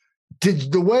analysis.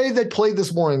 Did the way they played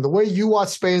this morning, the way you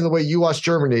watched Spain, the way you watched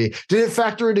Germany, did it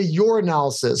factor into your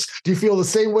analysis? Do you feel the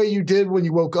same way you did when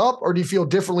you woke up, or do you feel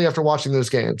differently after watching those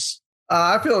games?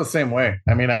 I feel the same way.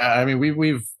 I mean,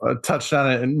 we've touched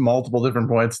on it in multiple different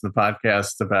points in the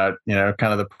podcast about,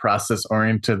 kind of the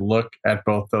process-oriented look at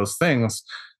both those things.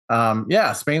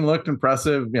 Spain looked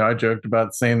impressive. I joked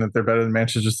about saying that they're better than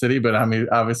Manchester City, but I mean,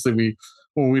 obviously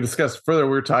when we discussed further,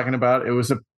 we were talking about it was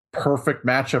a perfect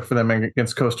matchup for them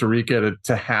against Costa Rica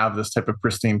to have this type of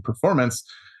pristine performance.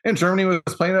 And Germany was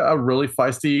playing a really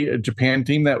feisty Japan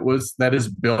team that is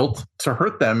built to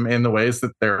hurt them in the ways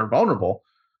that they're vulnerable.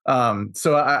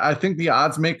 So I think the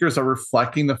odds makers are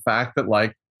reflecting the fact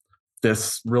that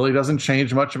this really doesn't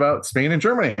change much about Spain and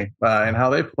Germany and how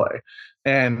they play.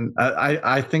 And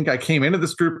I think I came into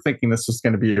this group thinking this was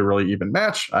going to be a really even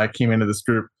match. I came into this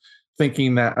group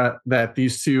thinking that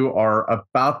these two are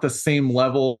about the same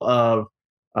level of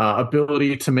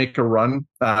ability to make a run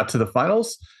to the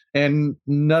finals. And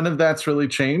none of that's really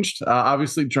changed.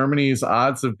 Obviously, Germany's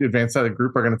odds of advancing out of the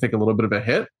group are going to take a little bit of a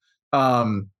hit.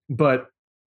 But,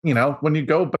 when you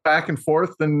go back and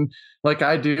forth and like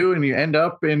I do, and you end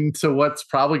up into what's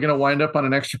probably going to wind up on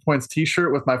an extra points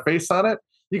T-shirt with my face on it,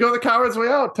 you go the coward's way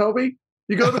out, Toby.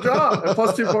 You go the draw at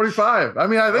plus 245. I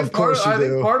mean, I think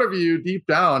part of you deep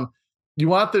down, you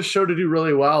want this show to do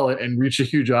really well and reach a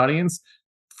huge audience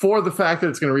for the fact that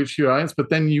it's going to reach a huge audience, but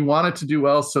then you want it to do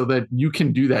well so that you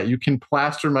can do that. You can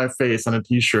plaster my face on a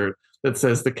T-shirt that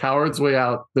says the coward's way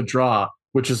out, the draw,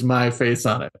 which is my face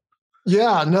on it.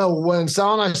 Yeah, no, when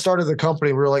Sal and I started the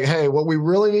company, we were like, hey, what we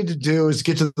really need to do is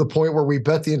get to the point where we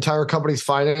bet the entire company's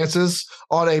finances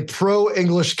on a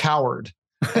pro-English coward.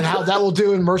 And how that will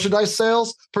do in merchandise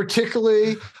sales,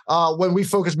 particularly when we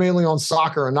focus mainly on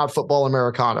soccer and not football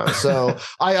Americana. So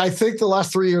I think the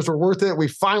last 3 years were worth it. We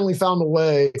finally found a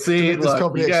way to make this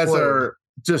company explode.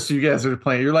 You guys are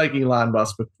playing. You're like Elon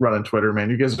Musk with running Twitter, man.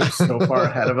 You guys are so far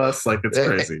ahead of us. It's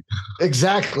crazy.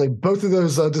 Watching Both of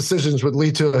those decisions would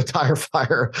lead to a tire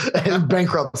fire and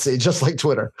bankruptcy, just like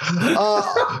Twitter.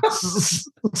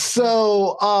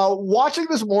 So watching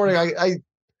this morning,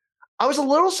 I was a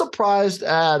little surprised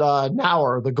at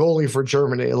Neuer, the goalie for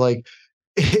Germany.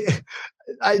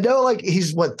 I know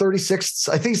he's 36.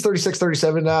 I think he's 36,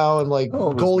 37 now. And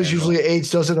goalies usually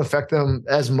age doesn't affect them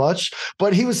as much,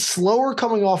 but he was slower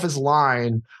coming off his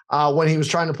line when he was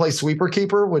trying to play sweeper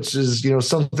keeper, which is,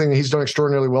 something he's done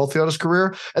extraordinarily well throughout his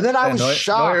career. And then I was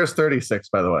shocked. Neuer's 36,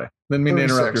 by the way. Didn't mean to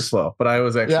interrupt your flow, but I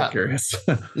was actually curious.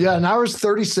 Yeah, Neuer's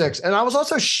 36. And I was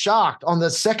also shocked on the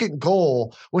second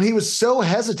goal when he was so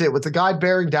hesitant with the guy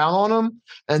bearing down on him,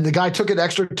 and the guy took an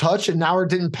extra touch and Neuer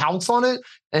didn't pounce on it,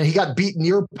 and he got beat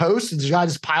near post, and the guy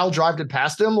just pile drived it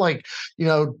past him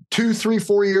 2, 3,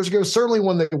 4 years ago. Certainly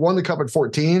when they won the cup at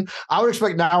 14, I would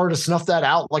expect Neuer to snuff that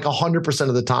out 100%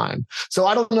 of the time. So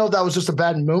I don't know if that was just a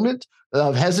bad moment,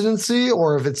 of hesitancy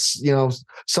or if it's,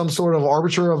 some sort of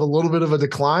arbiter of a little bit of a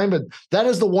decline. But that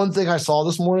is the one thing I saw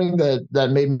this morning that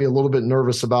made me a little bit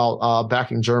nervous about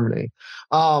backing Germany.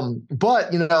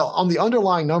 But, on the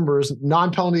underlying numbers,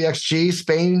 non-penalty XG,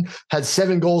 Spain had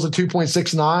 7 goals at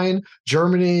 2.69.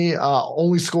 Germany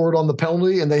only scored on the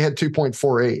penalty, and they had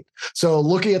 2.48. So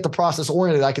looking at the process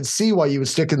oriented, I can see why you would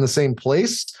stick in the same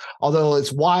place. Although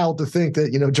it's wild to think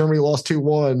that, Germany lost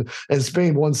 2-1 and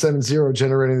Spain won 7-0,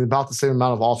 generating about the same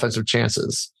amount of offensive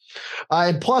chances.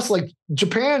 And plus,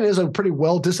 Japan is a pretty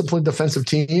well-disciplined defensive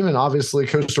team, and obviously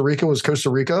Costa Rica was Costa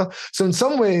Rica. So in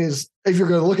some ways, if you're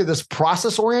going to look at this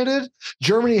process-oriented,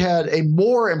 Germany had a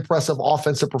more impressive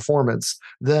offensive performance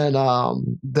than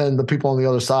the people on the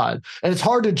other side. And it's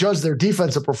hard to judge their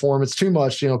defensive performance too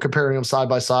much, comparing them side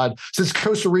by side, since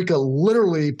Costa Rica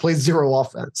literally played 0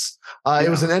 offense. It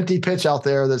was an empty pitch out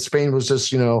there that Spain was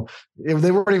just, they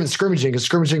weren't even scrimmaging, because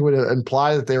scrimmaging would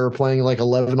imply that they were playing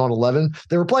 11 on 11.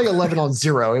 They were playing 11 on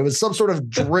 0. It was some sort of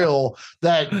drill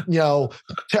that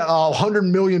 100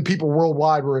 million people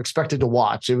worldwide were expected to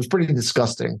watch. It was pretty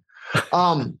disgusting.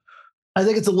 I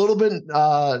think it's a little bit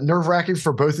nerve-wracking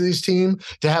for both of these teams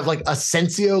to have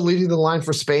Asensio leading the line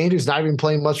for Spain, who's not even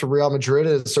playing much for Real Madrid.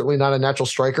 It's certainly not a natural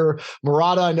striker.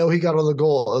 Morata, I know he got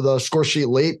on the score sheet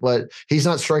late, but he's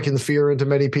not striking the fear into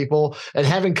many people. And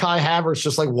having Kai Havertz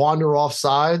just wander off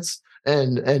sides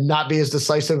and not be as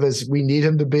decisive as we need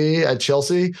him to be at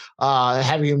Chelsea,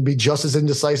 having him be just as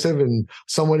indecisive and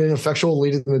somewhat ineffectual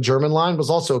leading the German line was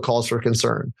also a cause for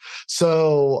concern.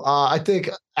 So I think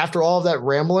after all of that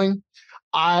rambling,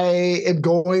 I am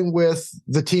going with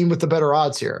the team with the better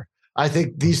odds here. I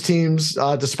think these teams,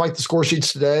 despite the score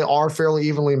sheets today, are fairly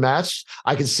evenly matched.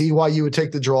 I can see why you would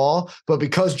take the draw, but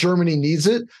because Germany needs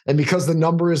it and because the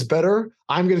number is better,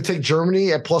 I'm going to take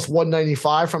Germany at plus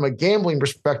 195 from a gambling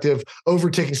perspective,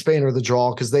 overtaking Spain or the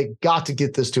draw, because they got to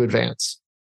get this to advance.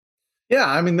 Yeah,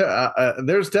 I mean,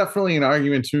 there's definitely an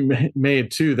argument to be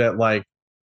made too that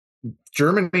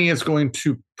Germany is going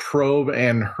to probe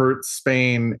and hurt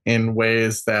Spain in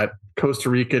ways that Costa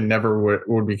Rica never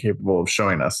would be capable of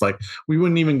showing us. We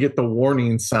wouldn't even get the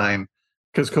warning sign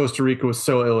because Costa Rica was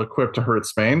so ill-equipped to hurt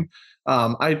Spain.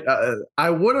 I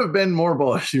would have been more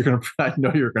bullish. I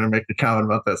know you're going to make a comment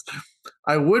about this.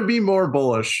 I would be more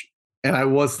bullish, and I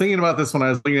was thinking about this when I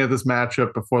was looking at this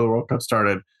matchup before the World Cup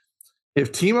started.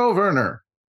 If Timo Werner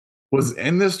was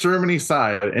in this Germany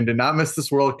side and did not miss this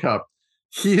World Cup,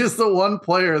 he is the one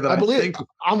player that I think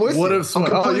would have swung.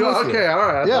 Oh, okay, all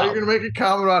right. I thought you were going to make a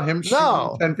comment about him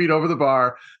shooting 10 feet over the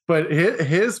bar, but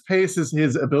his pace is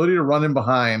his ability to run in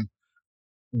behind.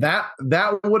 That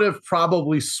would have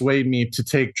probably swayed me to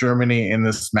take Germany in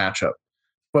this matchup.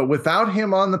 But without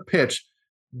him on the pitch,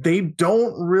 they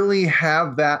don't really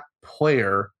have that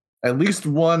player. At least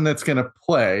one that's going to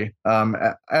play.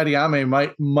 Adiame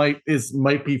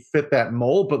might be fit that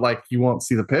mold, but you won't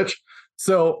see the pitch.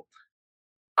 So.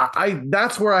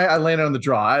 That's where I landed on the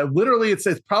draw.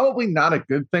 It's probably not a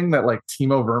good thing that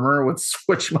Timo Werner would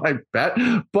switch my bet,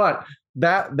 but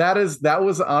that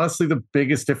was honestly the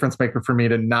biggest difference maker for me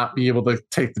to not be able to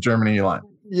take the Germany line.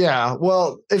 Yeah,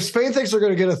 well, if Spain thinks they're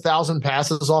going to get 1,000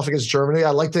 passes off against Germany,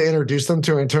 I'd like to introduce them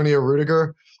to Antonio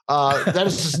Rudiger. That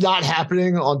is just not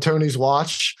happening on Tony's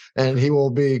watch, and he will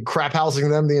be crap housing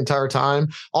them the entire time.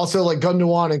 Also,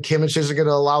 Gundogan and Kimmich isn't going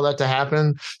to allow that to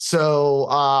happen. So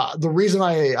the reason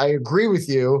I agree with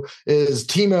you is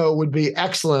Timo would be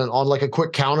excellent on a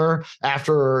quick counter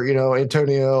after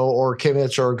Antonio or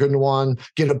Kimmich or Gundogan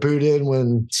get a boot in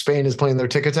when Spain is playing their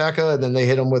tiki-taka, and then they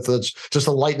hit him with just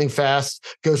a lightning fast,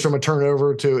 goes from a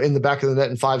turnover to in the back of the net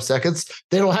in 5 seconds.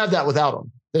 They don't have that without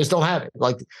him. They just don't have it.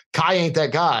 Kai ain't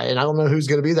that guy, and I don't know who's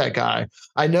going to be that guy.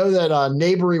 I know that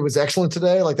Gnabry was excellent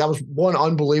today. That was one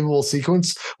unbelievable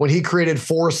sequence when he created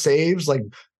 4 saves,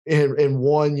 in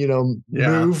one,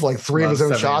 move, 3 of his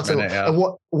own shots, and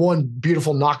one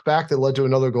beautiful knockback that led to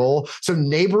another goal. So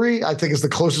Gnabry, I think, is the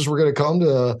closest we're going to come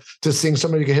to seeing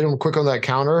somebody who can hit him quick on that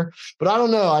counter. But I don't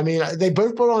know. I mean, they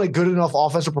both put on a good enough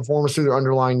offensive performance through their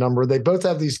underlying number. They both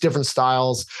have these different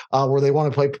styles where they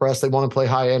want to play press, they want to play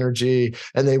high energy,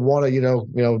 and they want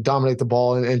to, dominate the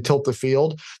ball and tilt the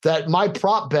field. That my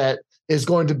prop bet is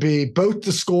going to be both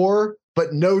the score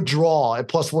but no draw at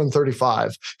plus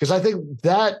 135. Because I think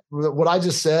that what I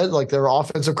just said, their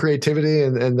offensive creativity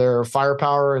and their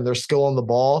firepower and their skill on the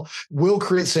ball will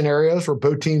create scenarios where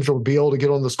both teams will be able to get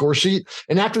on the score sheet.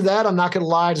 And after that, I'm not going to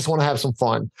lie, I just want to have some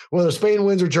fun. Whether Spain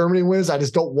wins or Germany wins, I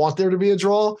just don't want there to be a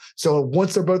draw. So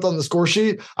once they're both on the score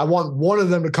sheet, I want one of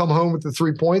them to come home with the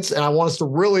 3 points. And I want us to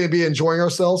really be enjoying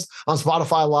ourselves on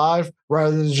Spotify Live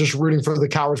rather than just rooting for the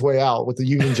coward's way out with the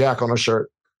Union Jack on our shirt.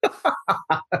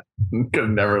 Could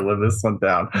never live this one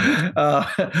down. We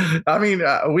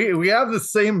have the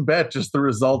same bet, just the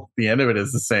result at the end of it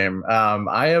is the same.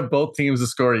 I have both teams to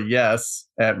score yes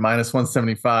at minus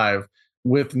 175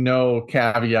 with no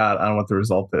caveat on what the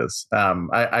result is.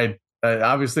 I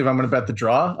obviously, if I'm going to bet the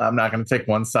draw, I'm not going to take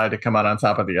one side to come out on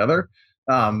top of the other.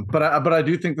 But I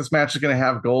do think this match is going to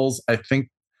have goals. I think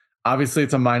obviously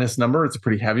it's a minus number. It's a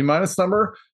pretty heavy minus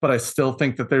number, but I still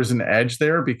think that there's an edge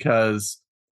there because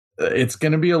it's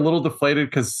going to be a little deflated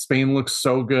because Spain looks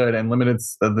so good and limited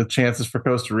the chances for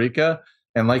Costa Rica.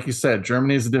 And like you said,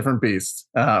 Germany is a different beast.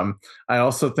 I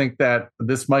also think that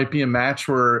this might be a match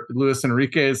where Luis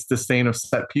Enrique's disdain of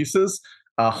set pieces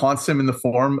haunts him in the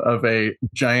form of a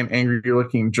giant,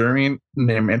 angry-looking German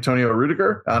named Antonio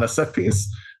Rudiger on a set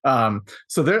piece.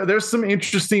 So there's some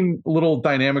interesting little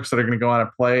dynamics that are going to go on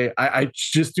at play. I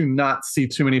just do not see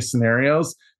too many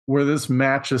scenarios where this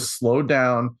match is slowed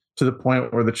down to the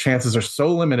point where the chances are so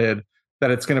limited that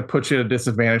it's going to put you at a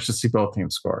disadvantage to see both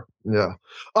teams score. Yeah.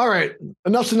 All right.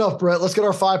 Enough's enough, Brett. Let's get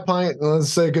our 5 pint and let's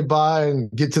say goodbye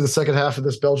and get to the second half of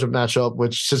this Belgium matchup,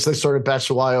 which since they started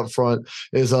Batshuayi up front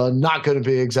is not going to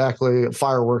be exactly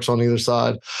fireworks on either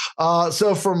side.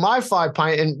 So for my 5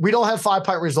 pint, and we don't have 5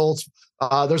 pint results.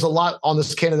 There's a lot on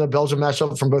this Canada-Belgium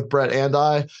matchup from both Brett and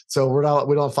I. So we don't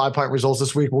have 5 pint results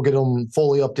this week. We'll get them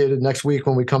fully updated next week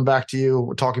when we come back to you.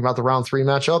 We're talking about the round 3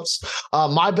 matchups.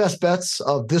 My best bets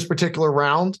of this particular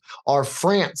round are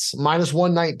France minus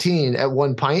 119 at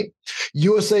 1 pint.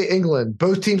 USA, England,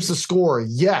 both teams to score.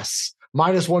 Yes.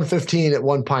 Minus 115 at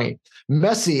 1 pint.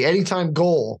 Messi, anytime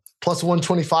goal, plus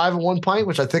 125 at 1 pint,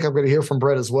 which I think I'm going to hear from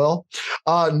Brett as well.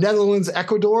 Netherlands,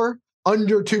 Ecuador,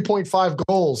 under 2.5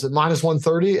 goals at minus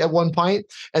 130 at 1 pint.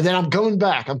 And then I'm coming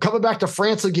back to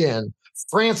France again.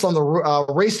 France on the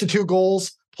race to 2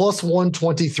 goals plus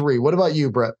 123. What about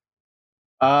you, Brett?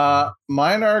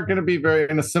 Mine are going to be very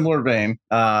in a similar vein.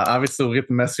 Obviously, we'll get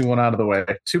the Messi one out of the way.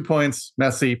 2 points,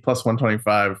 Messi plus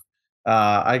 125.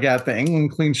 I got the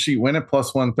England clean sheet win at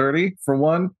plus 130 for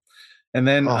one. And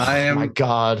then Oh my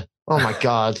God.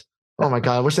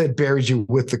 I wish they had buried you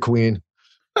with the Queen.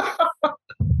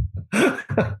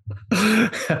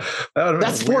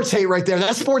 That's sports hate right there.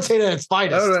 That's sports hate at its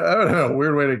finest. That would have been a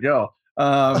weird way to go.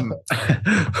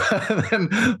 Then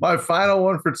my final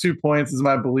one for 2 points is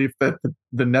my belief that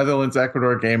the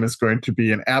Netherlands-Ecuador game is going to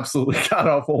be an absolutely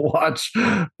god-awful watch.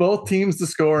 Both teams to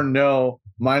score, no,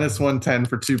 minus 110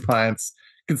 for 2 pints.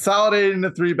 Consolidated into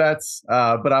 3 bets,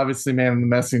 but obviously, man, the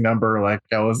Messi number, like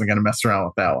I wasn't going to mess around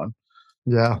with that one.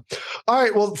 Yeah. All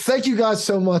right. Well, thank you guys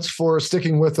so much for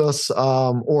sticking with us.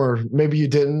 Or maybe you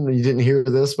didn't hear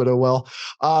this, but oh well.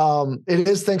 It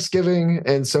is Thanksgiving.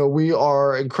 And so we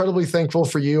are incredibly thankful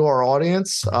for you, our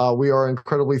audience. We are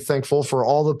incredibly thankful for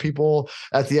all the people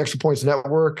at the Extra Points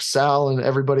Network, Sal and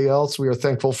everybody else. We are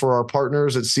thankful for our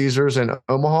partners at Caesars and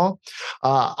Omaha.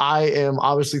 I am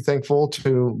obviously thankful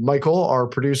to Michael, our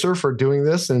producer, for doing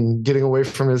this and getting away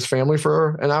from his family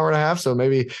for an hour and a half. So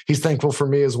maybe he's thankful for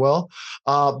me as well.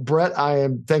 Brett, I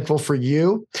am thankful for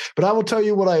you, but I will tell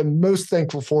you what I am most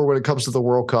thankful for when it comes to the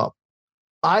World Cup.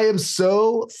 I am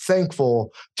so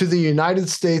thankful to the United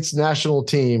States national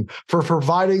team for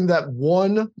providing that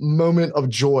one moment of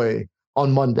joy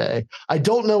on Monday. I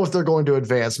don't know if they're going to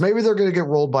advance. Maybe they're going to get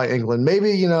rolled by England.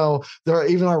 Maybe,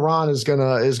 even Iran is going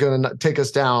to take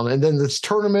us down. And then this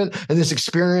tournament and this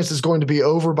experience is going to be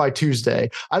over by Tuesday.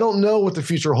 I don't know what the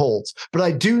future holds, but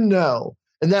I do know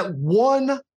in that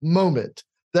one moment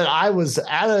that I was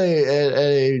at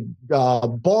a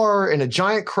bar in a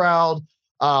giant crowd.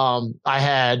 I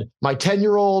had my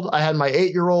 10-year-old, I had my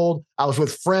 8-year-old, I was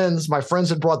with friends. My friends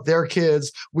had brought their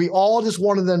kids. We all just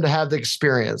wanted them to have the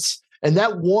experience. And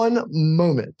that one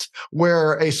moment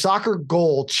where a soccer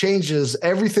goal changes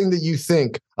everything that you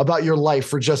think about your life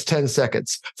for just 10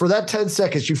 seconds. For that 10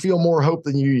 seconds, you feel more hope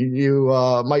than you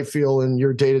might feel in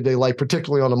your day-to-day life,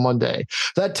 particularly on a Monday.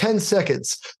 That 10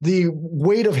 seconds, the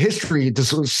weight of history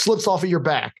just slips off of your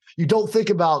back. You don't think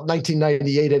about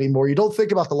 1998 anymore. You don't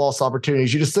think about the lost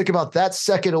opportunities. You just think about that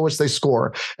second in which they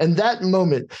score. And that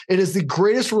moment, it is the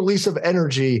greatest release of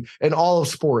energy in all of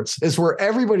sports. It's where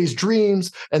everybody's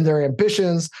dreams and their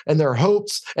ambitions and their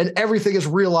hopes and everything is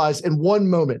realized in one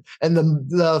moment. And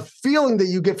the feeling that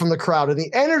you get from the crowd and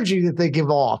the energy that they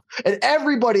give off and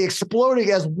everybody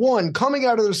exploding as one, coming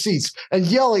out of their seats and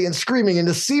yelling and screaming, and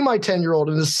to see my 10-year-old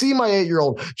and to see my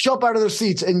 8-year-old jump out of their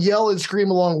seats and yell and scream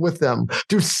along with them,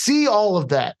 to see all of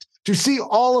that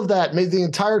made the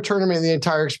entire tournament and the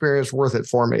entire experience worth it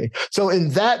for me. So in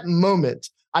that moment,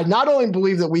 I not only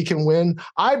believe that we can win,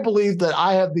 I believe that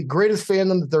I have the greatest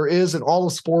fandom that there is in all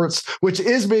of sports, which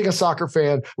is being a soccer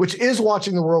fan, which is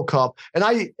watching the World Cup. And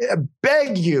I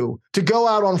beg you to go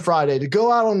out on Friday, to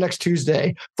go out on next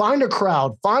Tuesday, find a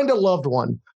crowd, find a loved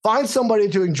one, find somebody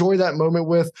to enjoy that moment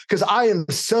with, because I am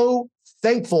so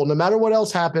thankful. No matter what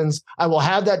else happens, I will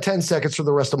have that 10 seconds for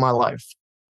the rest of my life.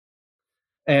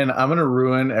 And I'm going to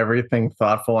ruin everything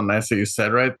thoughtful and nice that you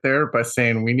said right there by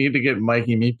saying we need to get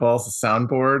Mikey Meatballs a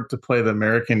soundboard to play the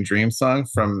American Dream song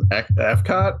from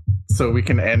Epcot, so we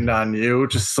can end on you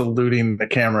just saluting the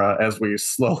camera as we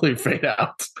slowly fade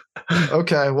out.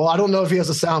 Okay. Well, I don't know if he has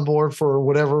a soundboard for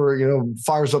whatever,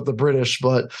 fires up the British,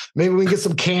 but maybe we can get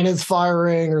some cannons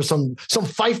firing or some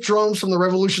fife drums from the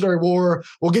Revolutionary War.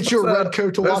 We'll get you a red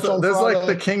coat to watch on Friday. There's like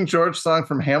the King George song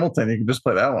from Hamilton. You can just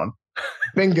play that one.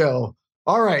 Bingo.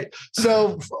 All right.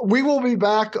 So we will be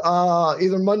back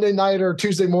either Monday night or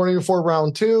Tuesday morning before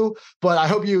round 2. But I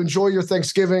hope you enjoy your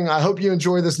Thanksgiving. I hope you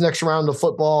enjoy this next round of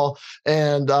football.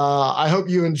 And I hope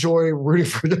you enjoy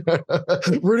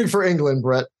rooting for England,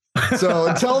 Brett. So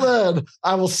until then,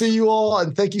 I will see you all.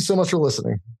 And thank you so much for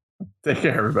listening. Take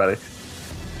care, everybody.